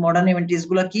 ইউটিলাইজ মডার্ন এমিনিটিস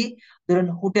গুলা কি, ধরেন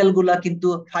হোটেল গুলা কিন্তু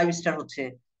 5 স্টার হচ্ছে,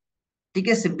 ঠিক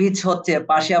আছে, বিচ হচ্ছে,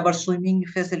 পাশে আবার সুইমিং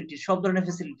ফেসিলিটি, সব ধরনের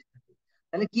ফেসিলিটি থাকে।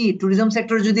 তাহলে কি ট্যুরিজম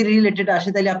সেক্টর যদি রিলেটেড আসে,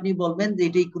 তাহলে আপনি বলবেন যে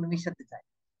এটা ইকোনমির সাথে যায়।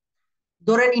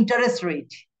 ধরেন ইন্টারেস্ট রেট,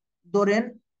 ধরেন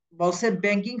বলছে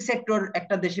ব্যাংকিং সেক্টর,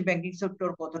 একটা দেশে ব্যাংকিং সেক্টর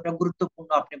কতটা গুরুত্বপূর্ণ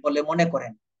আপনি বলে মনে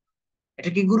করেন, এটা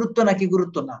কি গুরুত্ব নাকি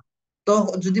গুরুত্ব না? তো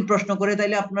যদি প্রশ্ন করে,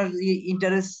 তাহলে আপনার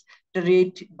ইন্টারেস্ট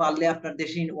রেট বাড়লে আপনার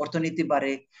দেশের অর্থনীতি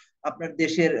বাড়ে, আপনার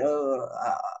দেশের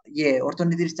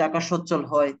অর্থনীতির চাকা সচল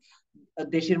হয়,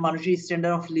 দেশের মানুষের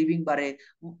স্ট্যান্ডার্ড অফ লিভিং বাড়ে,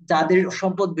 যাদের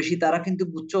সম্পদ বেশি তারা কিন্তু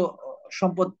উচ্চ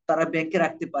সম্পদ তারা ব্যাংকে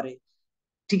রাখতে পারে,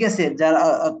 ঠিক আছে, যারা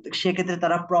সেক্ষেত্রে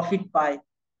তারা প্রফিট পায়,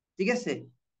 ঠিক আছে,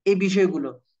 এই বিষয়গুলো।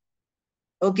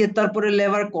 ওকে, তারপরে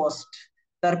লেবার কস্ট,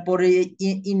 তারপরে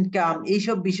ইনকাম,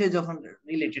 এইসব বিষয় যখন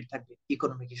রিলেটেড থাকবে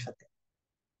ইকোনমিকের সাথে।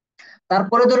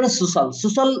 তারপরে ধরো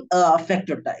সোশ্যাল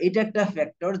ফ্যাক্টরটা, এটা একটা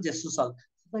ফ্যাক্টর যে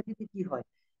সোশ্যালিটিতে কি হয়।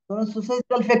 ধরো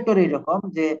সোসাইটাল ফ্যাক্টর এইরকম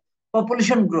যে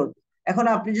পপুলেশন গ্রোথ, এখন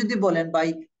আপনি যদি বলেন ভাই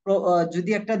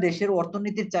যদি একটা দেশের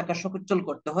অর্থনীতির চাকা সচল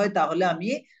করতে হয় তাহলে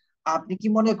আপনি কি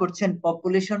মনে করছেন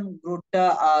পপুলেশন গ্রোথটা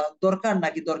দরকার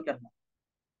নাকি দরকার না?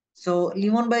 সো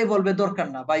লিমন ভাই বলবে দরকার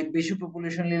না ভাই, বেশি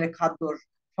পপুলেশন নিলে খাদ্য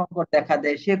সংকট দেখা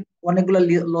দেয়, সে অনেকগুলো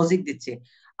লজিক দিচ্ছে।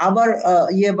 আবার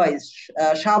ভাই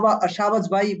শাহবাজ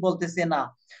ভাই বলতেছে না,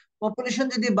 পপুলেশন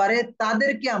যদি বাড়ে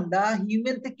তাদেরকে আমরা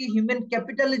হিউম্যান থেকে হিউম্যান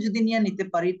ক্যাপিটালে যদি নিয়ে নিতে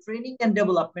পারি ট্রেনিং এন্ড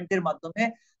ডেভেলপমেন্টের মাধ্যমে,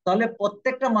 তাহলে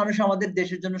প্রত্যেকটা মানুষ আমাদের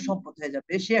দেশের জন্য সম্পদ হয়ে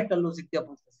যাবে, সে একটা লজিক দিয়ে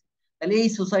বলতেছে। তাহলে এই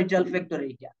সোসাইটাল ফ্যাক্টর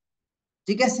এইটা।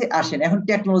 ঠিক আছে, আসেন এখন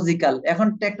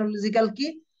টেকনোলজিক্যাল কি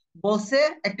বলছে,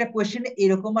 একটা কোয়েশ্চেন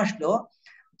এরকম আসলো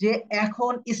যে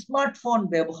এখন স্মার্টফোন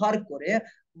ব্যবহার করে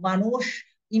মানুষ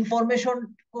ইনফরমেশন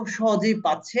খুব সহজেই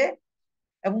পাচ্ছে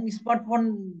এবং স্মার্টফোন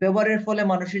ব্যবহারের ফলে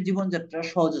মানুষের জীবনযাত্রা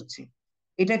সহজ হচ্ছে।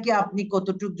 এটা কি আপনি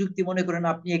কতটুকু যুক্তি মনে করেন,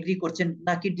 আপনি এগ্রি করছেন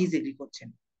নাকি ডিসএগ্রি করছেন?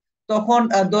 তখন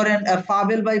ধরেন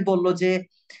ফাবেল ভাই বলল যে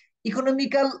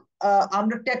ইকোনমিক্যাল,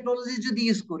 আমরা টেকনোলজি যদি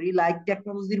ইউজ করি, লাইক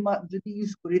টেকনোলজির যদি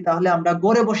ইউজ করি তাহলে আমরা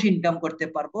ঘরে বসে ইনকাম করতে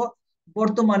পারবো।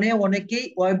 বর্তমানে অনেকেই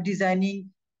ওয়েব ডিজাইনিং,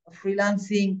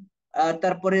 ফ্রিল্যান্সিং,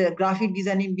 তারপরে গ্রাফিক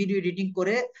ডিজাইনিং, ভিডিও এডিটিং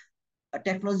করে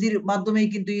টেকনোলজির মাধ্যমেই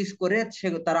কিন্তু ইউজ করে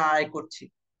তারা আয় করছে।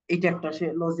 এটা একটা সে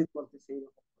লজিক বলতেছে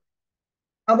এরকম।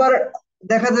 আবার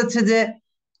দেখা যাচ্ছে যে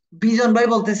বিজন ভাই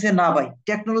বলতেছে না ভাই,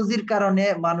 টেকনোলজির কারণে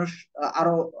মানুষ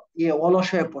আরো অলস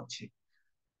হয়ে পড়ছে।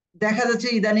 দেখা যাচ্ছে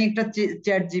ইদানিং একটা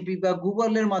চ্যাট জিপি বা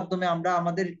গুগলের মাধ্যমে আমরা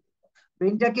আমাদের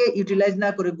ব্রেনটাকে ইউটিলাইজ না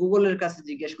করে গুগলের কাছে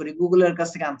জিজ্ঞেস করি, গুগলের কাছ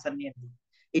থেকে আনসার নিয়ে নিই।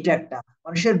 এটা একটা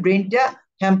মানুষের ব্রেনটা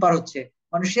হ্যাম্পার হচ্ছে,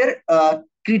 মানুষের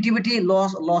ক্রিয়েটিভিটি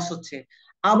লস হচ্ছে।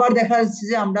 আবার দেখা যাচ্ছে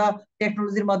যে আমরা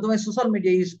টেকনোলজির মাধ্যমে সোশ্যাল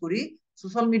মিডিয়া ইউজ করি,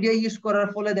 সোশ্যাল মিডিয়া ইউজ করার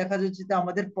ফলে দেখা যাচ্ছে যে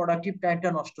আমাদের প্রোডাক্টিভ টাইমটা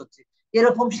নষ্ট হচ্ছে।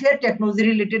 এরকম সে টেকনোলজি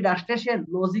রিলেটেড আসলে সে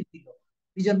লজিক দিল,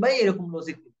 বিজন ভাই এরকম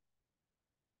লজিক দিল।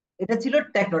 এটা ছিল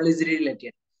টেকনোলজি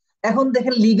রিলেটেড। এখন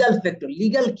দেখেন লিগাল ফ্যাক্টর।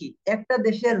 লিগাল কি, একটা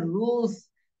দেশের রুলস,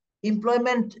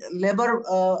 এমপ্লয়মেন্ট, লেবার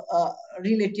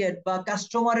রিলেটেড বা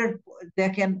কাস্টমারের,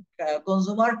 দেখেন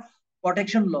কনজিউমার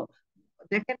প্রোটেকশন ল,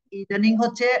 দেখেন ইদানিং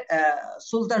হচ্ছে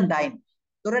সুলতান ডাইন,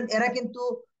 ধরেন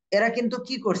এরা কিন্তু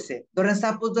কি করছে, ধরেন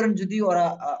সাপোজ ধরেন যদি ওরা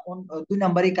 2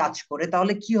 নাম্বারই কাজ করে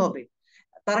তাহলে কি হবে,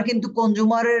 তারা কিন্তু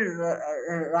কনজিউমারের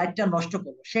রাইটটা নষ্ট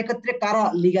করলো। সেক্ষেত্রে কারা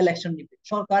লিগাল অ্যাকশন নিবে?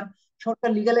 সরকার। সরকার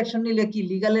লিগাল অ্যাকশন নিলে কি,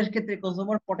 লিগালের ক্ষেত্রে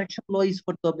কনজিউমার প্রোটেকশন ল ইউজ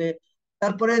করতে হবে।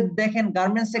 তারপরে দেখেন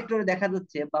গার্মেন্টস সেক্টরে দেখা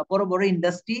যাচ্ছে বা বড় বড়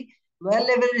ইন্ডাস্ট্রি লোয়ার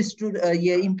লেভেল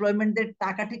এমপ্লয়মেন্টদের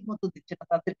টাকা ঠিক মতো দিচ্ছে না,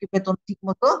 তাদেরকে বেতন ঠিক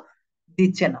মতো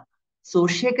দিচ্ছে না। সো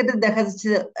সেক্ষেত্রে দেখা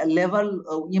যাচ্ছে লেভেল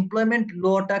এমপ্লয়মেন্ট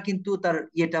লটা কিন্তু তার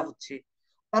ইয়েটা হচ্ছে।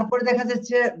 তারপরে দেখা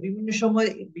যাচ্ছে বিভিন্ন সময়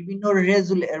বিভিন্ন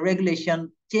রেগুলেশন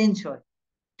চেঞ্জ হয়,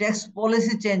 ট্যাক্স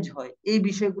পলিসি চেঞ্জ হয়, এই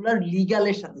বিষয়গুলোর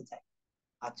লিগালের সাথে যায়।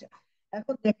 আচ্ছা,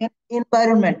 এখন দেখেন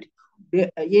এনভায়রনমেন্ট,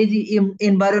 এই যে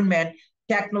এনভায়রনমেন্ট,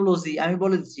 টেকনোলজি, আমি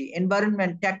বলে দিচ্ছি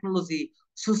এনভায়রনমেন্ট, টেকনোলজি,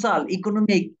 সোশ্যাল,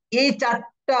 ইকোনমিক, এই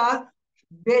চারটা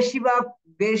বেশিরভাগ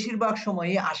বেশিরভাগ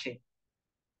সময়ে আসে।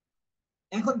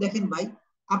 এখন দেখেন ভাই,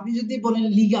 আপনি যদি বলেন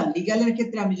লিগালের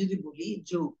ক্ষেত্রে আমি যদি বলি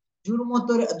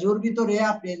জোর ভিতরে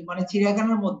আপনি মানে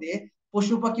চিড়িয়াখানার মধ্যে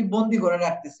পশু পাখি বন্দি করে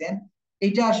রাখতেছেন,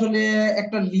 এটা আসলে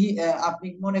একটা আপনি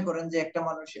মনে করেন যে একটা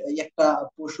মানুষ, একটা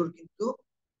পশুর কিন্তু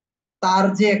তার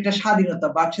যে একটা স্বাধীনতা,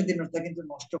 বাক স্বাধীনতা কিন্তু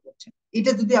নষ্ট করছেন।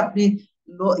 এটা যদি আপনি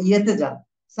ইয়েতে যান,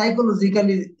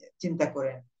 সাইকোলজিক্যালি চিন্তা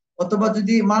করেন, অথবা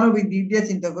যদি মানবিক দিক দিয়ে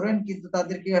চিন্তা করেন, কিন্তু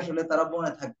তাদেরকে আসলে তারা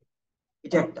বনে থাকবে।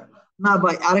 এটা একটা। না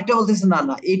ভাই, আরেকটা বলতেছে না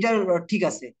না এটা ঠিক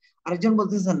আছে, আরেকজন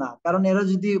বলতেছে না, কারণ এরা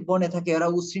যদি বনে থাকে এরা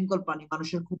উচ্ছৃঙ্খল প্রাণী,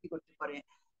 মানুষের ক্ষতি করতে পারে,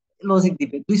 লজিক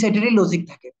দিবে। দুই সাইডেরই লজিক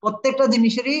থাকে, প্রত্যেকটা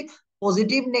জিনিসেরই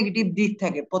পজিটিভ নেগেটিভ দিক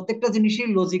থাকে, প্রত্যেকটা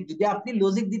জিনিসেরই লজিক। যদি আপনি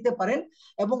লজিক দিতে পারেন,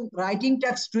 এবং রাইটিং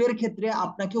টাস্ক 2 এর ক্ষেত্রে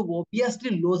আপনাকে অবভিয়াসলি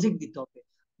লজিক দিতে হবে,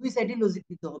 দুই সাইডে লজিক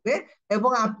দিতে হবে, এবং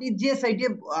আপনি যে সাইডে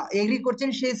এগ্রি করছেন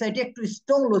সেই সাইডে একটু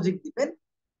স্ট্রং লজিক দিবেন।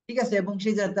 ঠিক আছে, এবং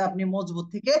সেই যাতে আপনি মজবুত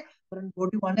থেকে, কারণ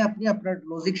বডি মানে আপনি আপনার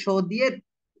লজিক সহ দিয়ে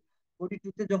বডি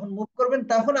টুতে যখন মুভ করবেন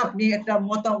তখন আপনি একটা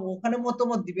ওখানে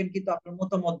মতামত দিবেন, কিন্তু আপনার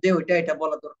মতামত দিয়ে ওইটা এটা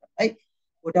বলা দরকার নাই,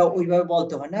 ওটা ওইভাবে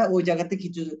বলতে হয় না, ওই জায়গাতে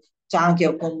কিছু চাঙ্ক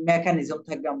এরকম মেকানিজম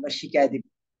থাকবে, আমরা শিখাই দিব।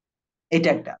 এটা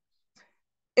একটা।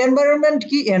 এনভায়রনমেন্ট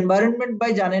কি, এনভায়রনমেন্ট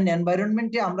ভাই জানেন,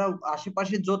 এনভায়রনমেন্টে আমরা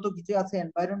আশেপাশে যত কিছু আছে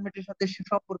এনভায়রনমেন্টের সাথে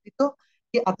সম্পর্কিত।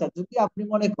 কি আচ্ছা, যদি আপনি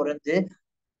মনে করেন যে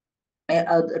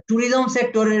ট্যুরিজম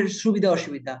সেক্টরের সুবিধা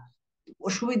অসুবিধা,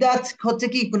 অসুবিধা হচ্ছে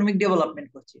কি ইকোনমিক ডেভেলপমেন্ট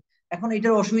করছে, এখন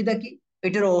এটার অসুবিধা কি?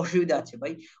 এটার অসুবিধা আছে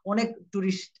ভাই, অনেক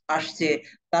টুরিস্ট আসছে,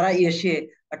 তারা এসে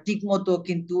ঠিক মতো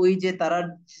কিন্তু ওই যে তারা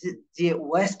যে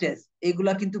ওয়েস্টেজ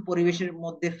এগুলা কিন্তু পরিবেশের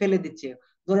মধ্যে ফেলে দিচ্ছে,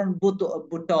 ধরেন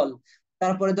বোতল,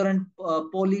 তারপরে ধরেন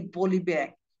পলি পলি ব্যাগ,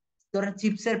 ধরেন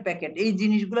চিপসের প্যাকেট, এই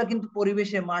জিনিসগুলা কিন্তু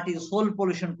পরিবেশে মাটি সোল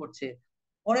পলিউশন করছে।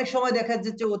 অনেক সময় দেখা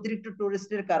যাচ্ছে অতিরিক্ত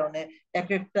টুরিস্টের কারণে এক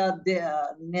একটা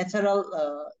ন্যাচারাল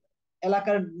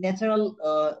এলাকার ন্যাচারাল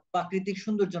প্রাকৃতিক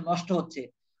সৌন্দর্য নষ্ট হচ্ছে।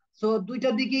 তো দুইটা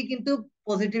দিকেই কিন্তু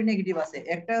পজিটিভ নেগেটিভ আছে।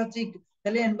 একটা হচ্ছে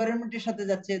তাহলে এনভায়রনমেন্টের সাথে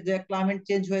যাচ্ছে, যে ক্লাইমেট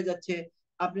চেঞ্জ হয়ে যাচ্ছে।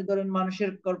 আপনি ধরেন মানুষের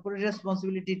কর্পোরেট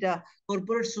রেসপন্সিবিলিটিটা,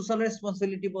 কর্পোরেট সোশ্যাল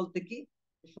রেসপন্সিবিলিটি বলতে কি,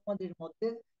 সমাজের মধ্যে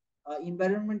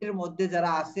এনভায়রনমেন্টের মধ্যে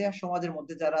যারা আছে, সমাজের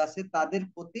মধ্যে যারা আছে তাদের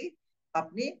প্রতি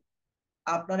আপনি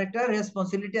আপনার একটা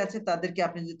রেসপন্সিবিলিটি আছে, তাদেরকে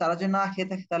আপনি যদি তারা যদি না খেয়ে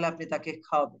থাকে তাহলে আপনি তাকে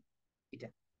খাওয়াবেন। এটা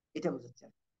এটা বোঝাচ্ছে।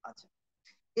 আচ্ছা,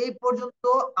 এই পর্যন্ত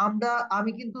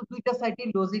আমি কিন্তু দুইটা সাইডে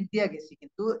লজিক দিয়ে গেছি,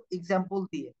 কিন্তু এক্সাম্পল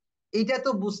দিয়ে। এইটা তো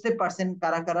বুঝতে পারছেন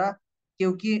কারা কারা?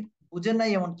 কেউ কি বুঝেন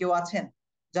নাই এমন কেউ আছেন?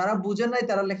 যারা বুঝেন নাই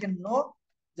তারা লেখেন নো,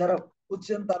 যারা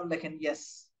বুঝছেন তারা লেখেন ইয়েস।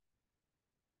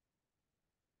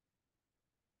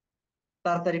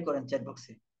 তাড়াতাড়ি করেন চ্যাট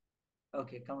বক্সে।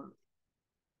 ওকে,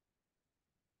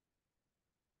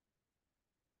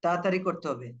 তাড়াতাড়ি করতে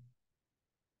হবে।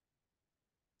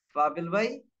 পাবেল ভাই,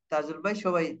 তাজুল ভাই,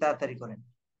 সবাই তাড়াতাড়ি করেন।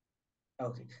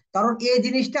 ওকে, কারণ এই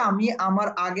জিনিসটা আমি আমার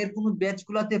আগের কোনো ব্যাচ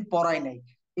গুলাতে পড়াই নাই।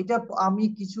 এটা আমি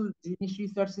কিছু জিনিস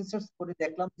রিসার্চ করে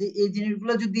দেখলাম যে এই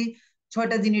জিনিসগুলো যদি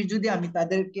 6টা জিনিস যদি আমি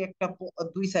তাদেরকে একটা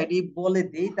দুই সাইডে বলে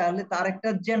দেই, তাহলে তার একটা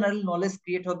জেনারেল নলেজ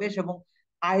ক্রিয়েট হবে এবং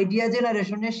আইডিয়া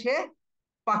জেনারেশনে সে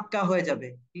পাক্কা হয়ে যাবে।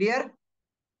 ক্লিয়ার?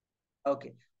 ওকে,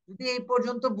 যদি এই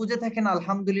পর্যন্ত বুঝে থাকেন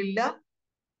আলহামদুলিল্লাহ।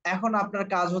 এখন আপনার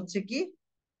কাজ হচ্ছে কি,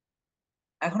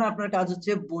 এখন আপনার কাজ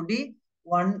হচ্ছে বডি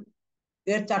 1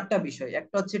 এর 4টা বিষয়।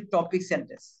 একটা হচ্ছে টপিক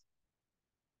সেন্টেন্স,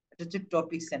 এটা হচ্ছে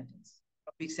topic sentence,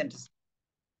 topic sentence,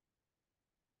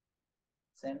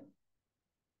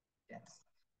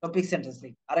 topic sentence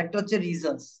লিখ। আরেকটা হচ্ছে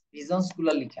রিজনস, রিজনস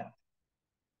গুলা লিখা।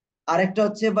 আরেকটা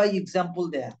হচ্ছে বাই এক্সাম্পল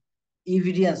দেয়া,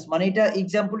 এভিডেন্স, মানে এটা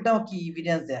এক্সাম্পলটাও কি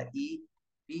এভিডেন্স দেয়া,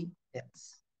 এভিডেন্স,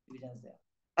 এভিডেন্স দেয়া।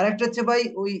 আরেকটা হচ্ছে ভাই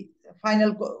ওই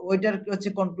ফাইনাল, ওইটার হচ্ছে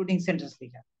কনক্লুডিং সেন্টেন্স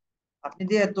লেখা। আপনি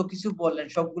যে এত কিছু বললেন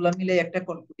সবগুলা মিলে একটা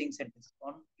কনক্লুডিং সেন্টেন্স,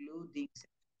 কনক্লুডিং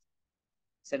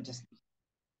সেন্টেন্স।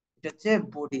 এটা হচ্ছে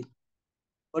বডি,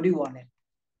 বডি 1 এর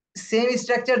সেম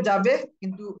স্ট্রাকচার যাবে,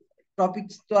 কিন্তু টপিক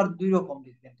তো আর দুই রকম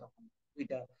লিখবেন, তখন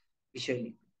দুইটা বিষয়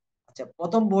লিখবেন। আচ্ছা,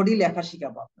 প্রথম বডি লেখা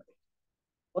শিখাবো আপনাদের।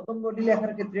 প্রথম বডি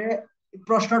লেখার ক্ষেত্রে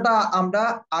প্রশ্নটা আমরা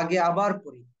আগে আবার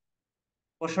পড়ি,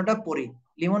 প্রশ্নটা পড়ি।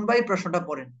 লিমন ভাই প্রশ্নটা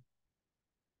পড়েন।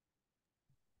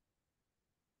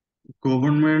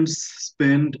 Governments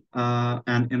spend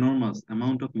an enormous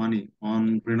amount of money on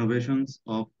renovations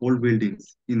of old buildings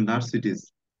in large cities.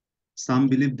 Some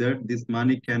believe that this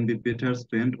money can be better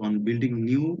spent on building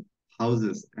new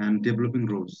houses and developing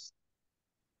roads.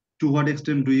 To what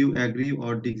extent do you agree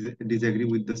or disagree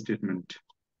with the statement?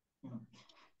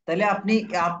 তাহলে আপনি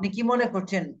আপনি কি মনে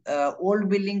করছেন, old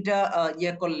বিল্ডিংটা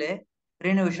ইয়ে করলে,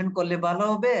 renovation করলে ভালো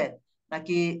হবে,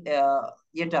 নাকি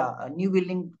এটা নিউ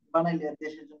বিল্ডিং বানাইলে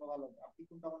দেশের জন্য ভালো হবে? আপনি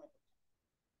কোনটা মনে করছেন?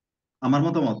 আমার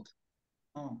মতামত,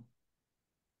 হুম,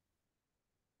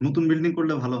 নতুন বিল্ডিং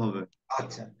করলে ভালো হবে।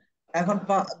 আচ্ছা, এখন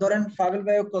ধরেন পাবেল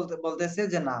ভাই বলতেছে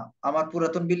যে না, আমার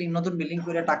পুরাতন বিল্ডিং নতুন বিল্ডিং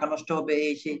করে টাকা নষ্ট হবে,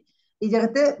 এই সেই। এই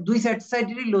জায়গাতে দুই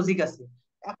সাইডেরই লজিক আছে।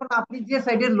 এখন আপনি যে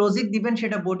সাইডের লজিক দিবেন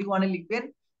সেটা বডি 1 এ লিখবেন,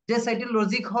 যে সাইডের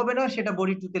লজিক হবে না সেটা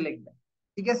বডি 2 তে লিখবেন।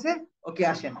 ঠিক আছে? ওকে,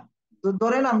 আসেন। তো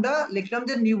ধরেন আমরা লিখলাম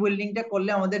যে নিউ বিল্ডিংটা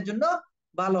করলে আমাদের জন্য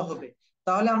ভালো হবে।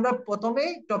 তাহলে আমরা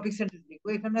প্রথমেই টপিক সেন্টেন্স লিখবো।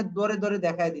 এখানে ধরে ধরে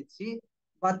দেখায় দিচ্ছি,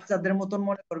 বাচ্চাদের মতন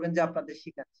মনে করবেন যে আপনাদের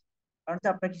শিখাচ্ছি, কারণ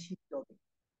আপনাকে শিখতে হবে,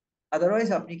 আদারওয়াইজ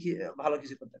আপনি কি ভালো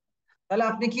কিছু করতে পারেন। তাহলে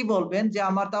আপনি কি বলবেন যে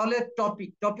আমার তাহলে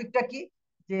টপিকটা কি,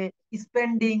 যে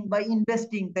স্পেন্ডিং বা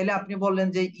ইনভেস্টিং। তাহলে আপনি বললেন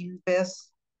যে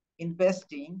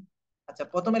ইনভেস্টিং। আচ্ছা,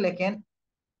 প্রথমে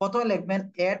লিখবেন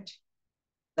এট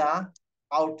দা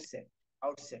আউটসেট,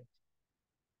 আউটসেট,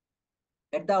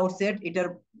 এট দা আউটসেট।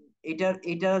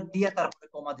 এটা দিয়ে তারপরে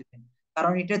কমা দিবেন,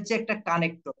 কারণ এটা হচ্ছে একটা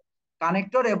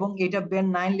কানেক্টর, এবং এটা ব্যান্ড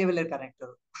 9 লেভেলের কানেক্টর।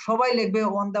 সবাই লিখবে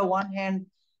অন দা ওয়ান হ্যান্ড,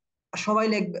 সবাই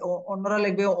লিখবে, অন্যরা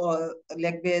লিখবে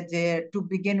লিখবে যে টু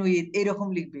বিগিন উইথ, এইরকম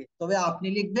লিখবে। তবে আপনি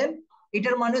লিখবেন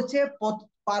এটার মানে হচ্ছে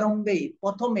প্রারম্ভেই,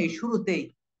 প্রথমেই, শুরুতেই।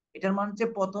 এটার মানে হচ্ছে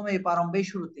প্রথমেই, প্রারম্ভেই,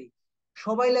 শুরুতেই।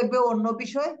 সবাই লিখবে অন্য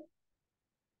বিষয়।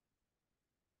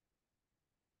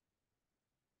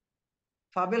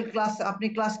 পাবেল ক্লাস, আপনি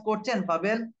ক্লাস করছেন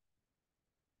পাবেল?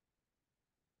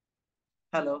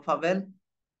 হ্যালো পাবেল,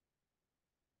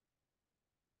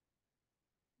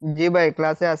 জি ভাই,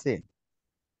 ক্লাসে আছি।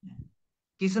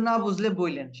 কিছু না বুঝলে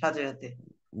বললেন সাথে সাথে।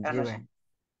 জি ভাই।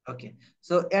 ওকে,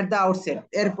 সো এট দা আউটসেট,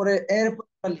 এরপরে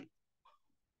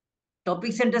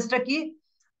টপিক সেন্টেন্সটা কি,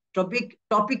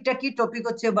 টপিকটা কি, টপিক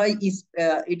হচ্ছে ভাই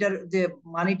এটার যে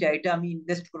মানিটা, এটা আমি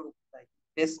ইনভেস্ট করবো কোথায়,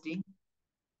 ইনভেস্টিং,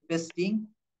 ইনভেস্টিং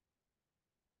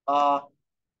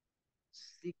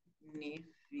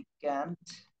সিগনিফিক্যান্ট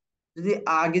যদি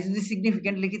আগে যদি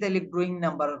সিগনিফিকেন্ট লিখি তাহলে গ্রোয়িং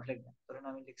নাম্বার অফ লিখবেন। ধরেন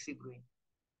আমি লিখছি growing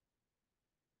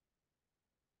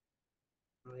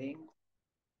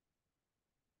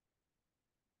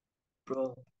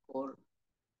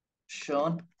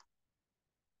proportion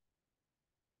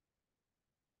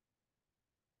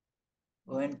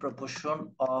when proportion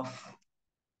of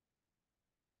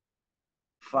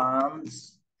funds,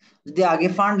 যদি আগে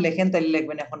ফান্ড লেখেন তাহলে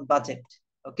লিখবেন এখন budget.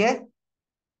 Okay,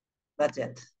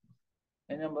 budget,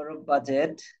 number of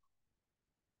budget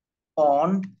on,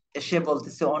 এসে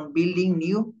বলতেছে on building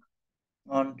new,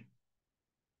 on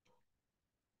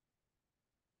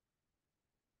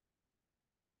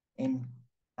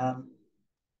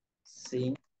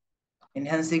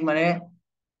enhancing মানে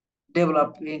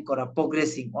ডেভেলপিং করা,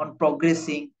 progressing, on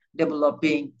progressing,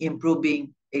 developing, improving,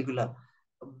 এগুলা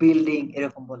বিল্ডিং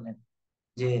এরকম বললেন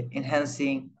যে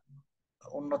এনহ্যান্সিং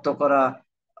উন্নত করা,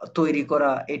 তৈরি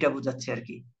করা, এটা বোঝাচ্ছে আর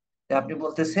কি। আপনি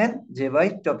বলতেছেন যে ভাই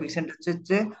টপিক সেন্টেন্স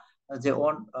হচ্ছে যে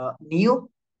অন নিউ,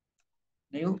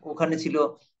 নিউ ওখানে ছিল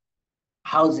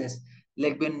হাউসেস,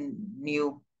 লিখবেন নিউ,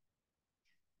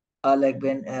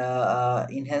 লিখবেন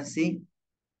এনহ্যান্সিং,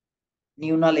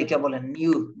 নিউ না লিখে বলেন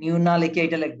নিউ, নিউ না লিখে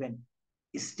এটা লিখবেন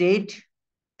স্টেট,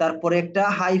 তারপরে একটা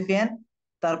হাইফেন,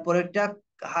 তারপরে একটা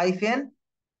hyphen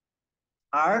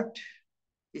art,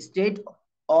 state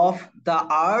of the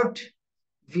art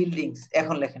buildings,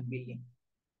 এখন লেখেন বিল্ডিং,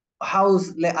 হাউস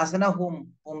আছে না হোম,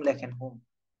 হোম লেখেন হোম,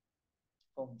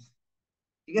 হোমস,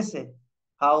 ঠিক আছে,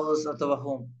 হাউস অথবা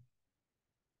হোম,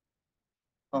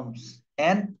 হোমস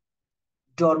এন্ড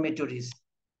ডরমিটরিজ,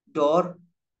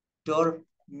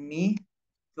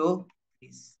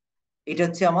 ডরমিটরিজ, এটা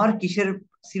হচ্ছে আমার কিসের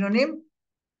সিনোনিম,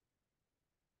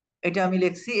 এটা আমি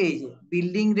লিখছি এই যে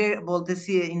বিল্ডিং রে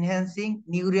বলতেছি এনহ্যান্সিং,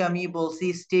 নিউ রে আমি বলছি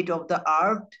স্টেট অফ দা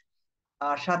আর্ট,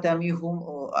 আর সাথে আমি হোম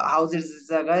হাউসের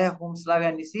জায়গায় হোমস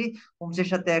লাগাই নিছি, হোমস এর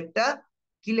সাথে একটা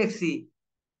কি লিখছি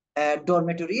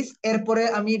ডরমেটরিজ, এরপরে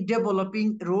আমি ডেভেলপিং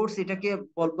রোডস এটাকে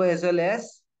বলবো as well as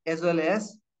as well as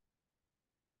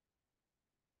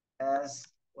as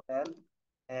well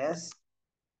as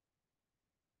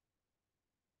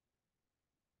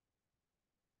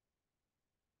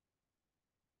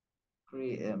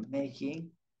making,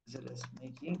 as well as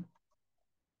making,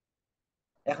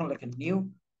 এখন লেখেন নিউ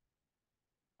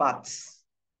পাথস,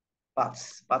 পাথস,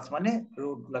 পাথস মানে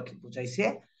রোড গুলাকে বুঝাইছে।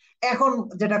 এখন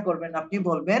যেটা করবেন আপনি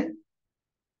বলবেন,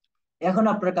 এখন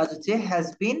আপনার কাজ হচ্ছে হ্যাজ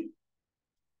বিন,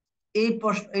 এই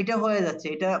প্রশ্ন এটা হয়ে যাচ্ছে,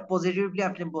 এটা পজিটিভলি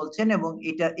আপনি বলছেন এবং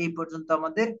এটা এই পর্যন্ত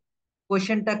আমাদের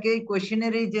কোয়েশ্চেনটাকে,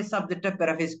 কোয়েশ্চেনের এই যে সাবজেক্টটা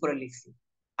প্যারাফ্রেজ করে লিখছি,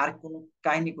 আর কোনো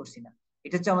কাহিনী করছি না,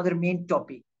 এটা হচ্ছে আমাদের মেইন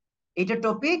টপিক, এটা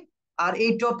টপিক, আর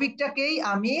এই টপিকটাকেই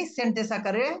আমি সেন্টেন্স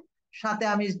আকারে সাথে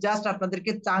আমি জাস্ট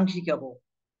আপনাদেরকে চাং শিখাবো,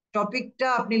 টপিকটা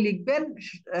আপনি লিখবেন,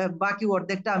 বাকি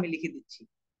অর্ধেকটা আমি লিখে দিচ্ছি,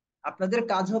 আপনাদের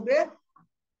কাজ হবে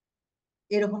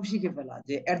এরকম শিখে ফেলা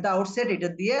যে এট দা আউটসেট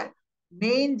এটা দিয়ে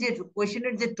মেইন যে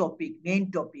কোয়েশ্চেনের যে টপিক, মেইন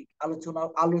টপিক আলোচনা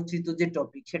আলোচিত যে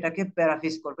টপিক সেটাকে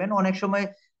প্যারাফ্রেজ করবেন, অনেক সময়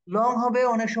লং হবে,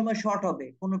 অনেক সময় শর্ট হবে,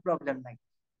 কোনো প্রবলেম নাই।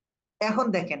 এখন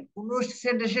দেখেন কোন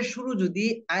সেন্টেন্সের শুরু যদি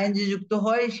আইএনজি যুক্ত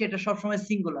হয় সেটা সবসময়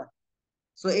সিঙ্গুলার,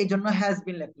 সো এই জন্য হ্যাজ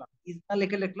বিন লিখলাম, ইজ না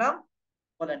লিখে লিখলাম,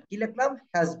 বলেন কি লিখলাম,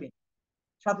 হ্যাজ বিন,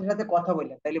 সাথে সাথে কথা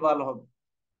বললেন তাহলে ভালো হবে,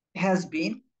 হ্যাজ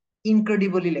বিন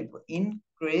ইনক্রেডিবলি লিখবো,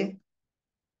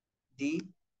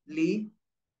 incredibly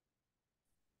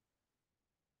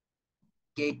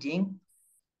getting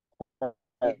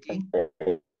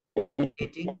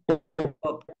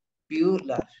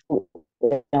popular,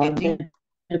 getting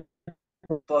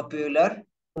popular,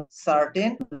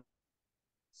 certain,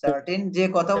 certain যে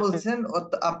কথা বলছেন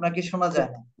আপনাকে শোনা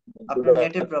যায় না, আপনার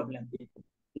নেটের প্রবলেম।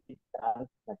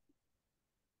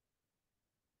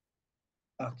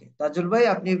 ওকে তাজুল ভাই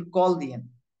আপনি কল দিয়েন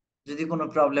যদি কোনো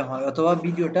প্রবলেম হয়, অথবা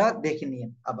ভিডিওটা দেখে নিন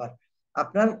আবার,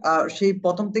 আপনার সেই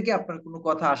প্রথম থেকে আপনার কোনো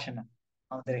কথা আসে না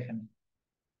আমাদের এখানে।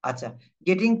 আচ্ছা,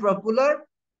 getting popular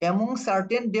among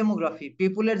certain demography,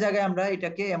 পিপুলের জায়গায় আমরা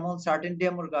এটাকে এমন certain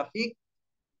demographic,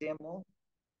 demographic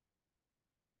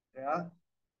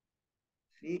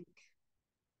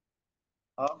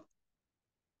of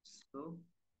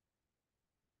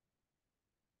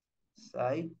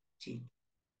society,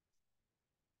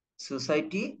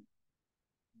 society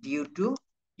due to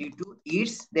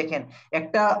its, দেখেন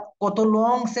একটা কত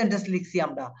লং সেন্টেন্স লিখছি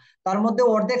আমরা, তার মধ্যে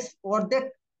অর্ধেক অর্ধেক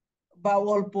বা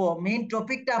অল্প মেইন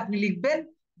টপিকটা আপনি লিখবেন,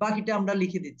 বাকিটা আমরা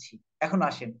লিখে দিচ্ছি। এখন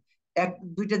আসেন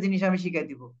দুইটা জিনিস আমি শিখাই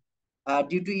দিব,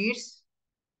 due to its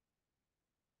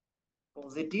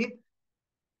positive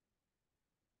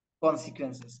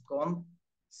consequences,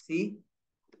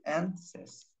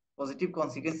 positive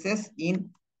consequences in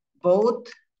both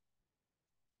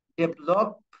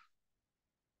developed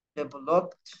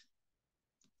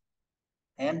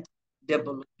and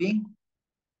developing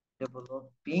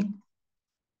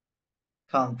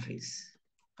countries.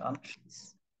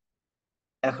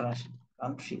 এখন আসেন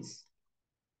countries.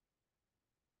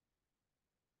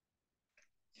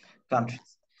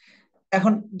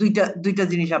 এখন দুইটা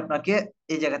জিনিস আপনাকে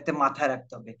এই জায়গাতে মাথায়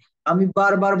রাখতে হবে। আমি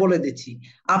বারবার বলে দিচ্ছি,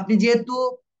 আপনি যেহেতু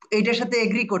এইটার সাথে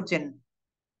এগ্রি করছেন,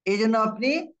 এই জন্য আপনি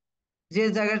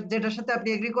যেটার সাথে আপনি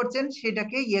এগ্রি করছেন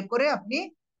সেটাকে ইয়ে করে আপনি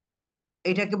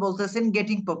এটাকে বলতেছেন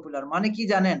গেটিং পপুলার। মানে কি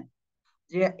জানেন,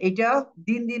 যে এটা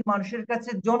দিন দিন মানুষের কাছে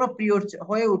জনপ্রিয়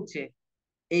হয়ে উঠছে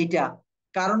এইটা।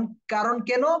 কারণ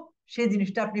কেন, সেই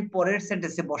জিনিসটা আপনি পরের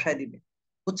সেন্টেন্সে বসায় দিবেন।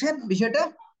 বুঝছেন বিষয়টা?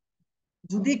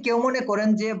 যদি কেউ মনে করেন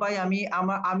যে ভাই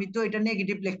আমি তো এটা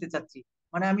নেগেটিভ লিখতে চাচ্ছি,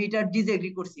 মানে আমি এটা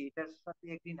ডিসএগ্রি করছি, এটার সাথে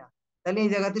এগ্রি না, তাহলে এই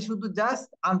জায়গাতে শুধু জাস্ট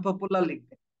আনপপুলার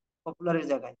লিখবেন। পপুলারের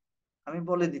জায়গায় আমি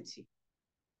বলে দিচ্ছি,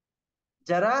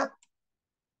 যারা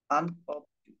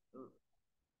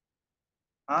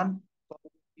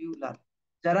আনপপুলার,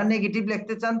 যারা নেগেটিভ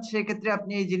লিখতে চান, সেক্ষেত্রে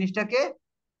আপনি এই জিনিসটাকে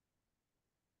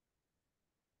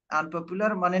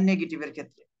আনপপুলার মানে নেগেটিভের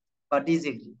ক্ষেত্রে বা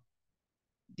ডিসএগ্রি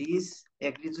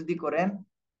যদি করেন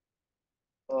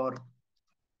or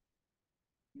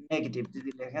নেগেটিভ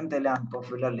যদি লেখেন তাহলে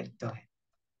আনপপুলার লিখতে হয়।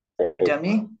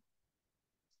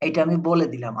 এটা আমি বলে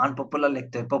দিলাম, আনপপুলার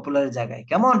লিখতে হয় পপুলারের জায়গায়।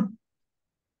 কেমন?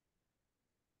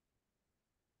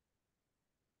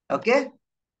 ওকে।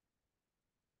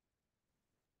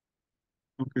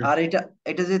 আর এটা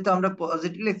যেহেতু আমরা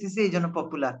পজিটিভ লিখতেছি এই জন্য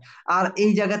পপুলার। আর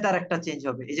এই জায়গাতে আর একটা চেঞ্জ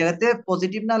হবে, এই জায়গাতে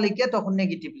পজিটিভ না লিখে তখন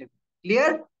নেগেটিভ লিখবে।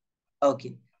 ক্লিয়ার? ওকে,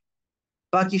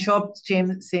 বাকি সব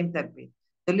সেম থাকবে।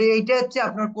 তাহলে এইটা হচ্ছে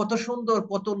আপনার কত সুন্দর,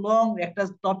 কত লং একটা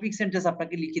টপিক সেন্টেন্স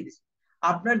আপনাকে লিখে দিচ্ছে।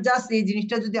 আপনার জাস্ট এই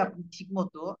জিনিসটা যদি আপনি ঠিক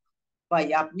মতো, ভাই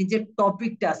আপনি যে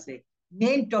টপিকটা আছে,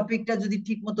 মেইন টপিকটা যদি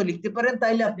ঠিক মতো লিখতে পারেন,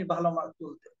 তাইলে আপনি ভালো মার্ক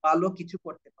তুলতে, ভালো কিছু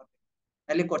করতে পারবেন,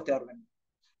 তাহলে করতে পারবেন।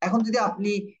 এখন যদি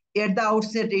আপনি এট দা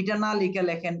আউটসেট এটা না লিখে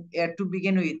লেখেন এট টু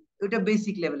বিগিন উইথ, ওইটা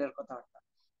বেসিক লেভেলের কথাবার্তা।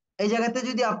 এই জায়গাতে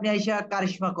যদি আপনি আইসা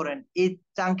কারিশমা করেন, এই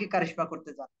চাঙ্কে কারিশমা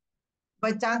করতে যান,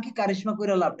 ভাই চাঙ্কে কারিশমা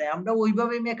করে লাভ নাই। আমরা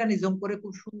ওইভাবে মেকানিজম করে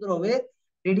খুব সুন্দরভাবে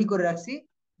রেডি করে রাখছি।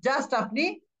 জাস্ট আপনি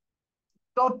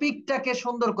টপিকটাকে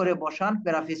সুন্দর করে বসান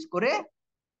প্যারাফ্রেজ করে,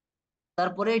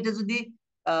 তারপরে এটা যদি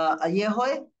ইয়ে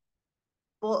হয়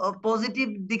পজিটিভ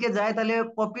দিকে যায় তাহলে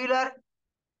পপুলার,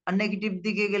 আর নেগেটিভ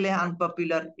দিকে গেলে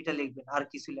আনপপুলার, এটা লিখবেন, আর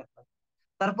কিছু লেখবেন।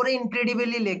 তারপরে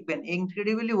ইনক্রেডিবলি লিখবেন,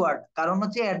 ইনক্রেডিবলি ওয়ার্ড, কারণ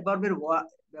হচ্ছে অ্যাডভার্বের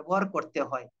ব্যবহার করতে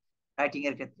হয় রাইটিং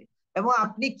এর ক্ষেত্রে। এবং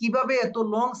আপনি কিভাবে এত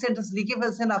লং সেন্টেন্স লিখে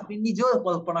ফেলছেন আপনি নিজেও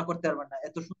কল্পনা করতে পারবেন না,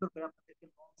 এত সুন্দর করে আপনাদেরকে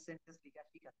লং সেন্টেন্স লেখা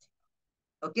শিখাচ্ছি।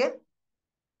 ওকে,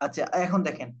 আচ্ছা এখন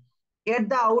দেখেন, এট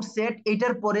দা আউটসেট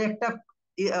এটার পরে একটা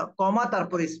কমা,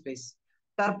 তারপরে স্পেস,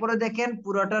 তারপরে দেখেন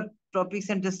পুরোটা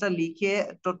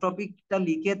টপিকটা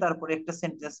লিখে তারপরে একটা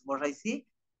সেন্টেন্স বসাইছি।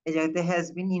 এই জায়গাতে হ্যাজ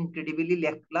বিন ইনক্রেডিবলি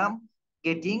লিখলাম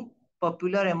getting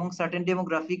popular among certain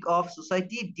demographic of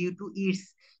society due to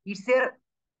its এর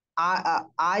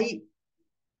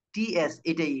ITS,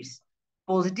 এটা it's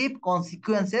positive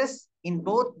consequences in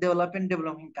both developing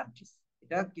developing countries.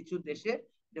 এটা কিছু দেশে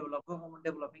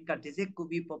ডেভেলপিং কান্ট্রিজে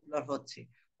খুবই পপুলার হচ্ছে।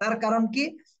 তার কারণ কি,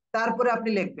 তারপরে আপনি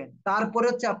লিখবেন, তারপরে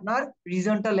হচ্ছে আপনার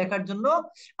রিজনটা লেখার জন্য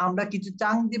আমরা কিছু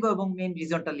চাঙ্ক দিব এবং মেইন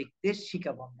রিজনটা লিখতে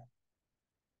শিখাবো আমরা।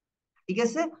 ঠিক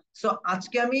আছে? সো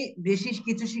আজকে আমি বেশি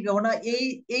কিছু শিখাবো না।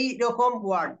 এই রকম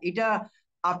ওয়ার্ড, এটা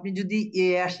আপনি যদি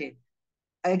আসে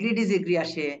এগ্রি ডিসএগ্রি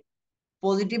আসে,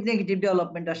 পজিটিভ নেগেটিভ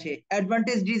ডেভেলপমেন্ট আসে,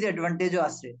 অ্যাডভান্টেজ ডিসঅ্যাডভান্টেজও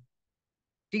আছে,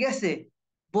 ঠিক আছে,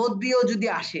 বোথ বিও যদি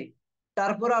আসে,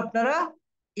 তারপর আপনারা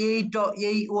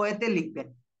এই ওয়েতে লিখবেন।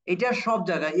 এটা সব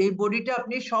জায়গায়, এই বডিটা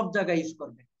আপনি সব জায়গায় ইউজ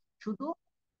করবেন। শুধু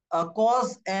কজ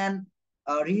এন্ড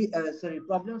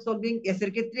প্রবলেম সলভিং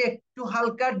এর ক্ষেত্রে একটু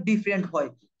হালকা ডিফারেন্ট হয়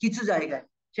কিছু জায়গায়,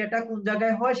 সেটা কোন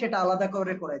জায়গায় হয় সেটা আলাদা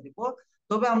করে করে দিব।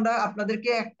 তবে আমরা আপনাদেরকে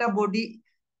একটা বডি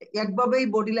একভাবেই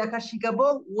বডি লেখা শিখাবো,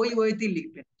 ওই ওয়েতে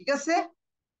লিখবেন। ঠিক আছে?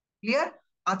 ক্লিয়ার?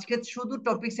 আজকে শুধু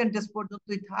টপিক সেন্টেন্স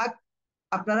পর্যন্তই থাক,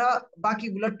 আপনারা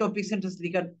বাকিগুলো টপিক সেন্টেন্স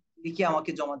লিখে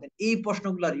আমাকে জমা দেন। এই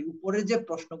প্রশ্নগুলোর উপরে যে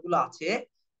প্রশ্নগুলো আছে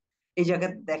এই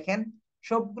জায়গায় দেখেন,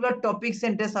 সবগুলা টপিক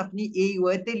সেন্টেন্স আপনি এই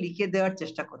ওয়েতে লিখে দেওয়ার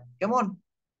চেষ্টা করেন। কেমন?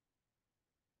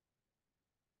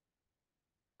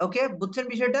 ওকে, বুঝছেন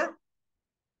বিষয়টা?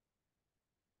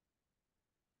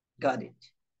 Got it.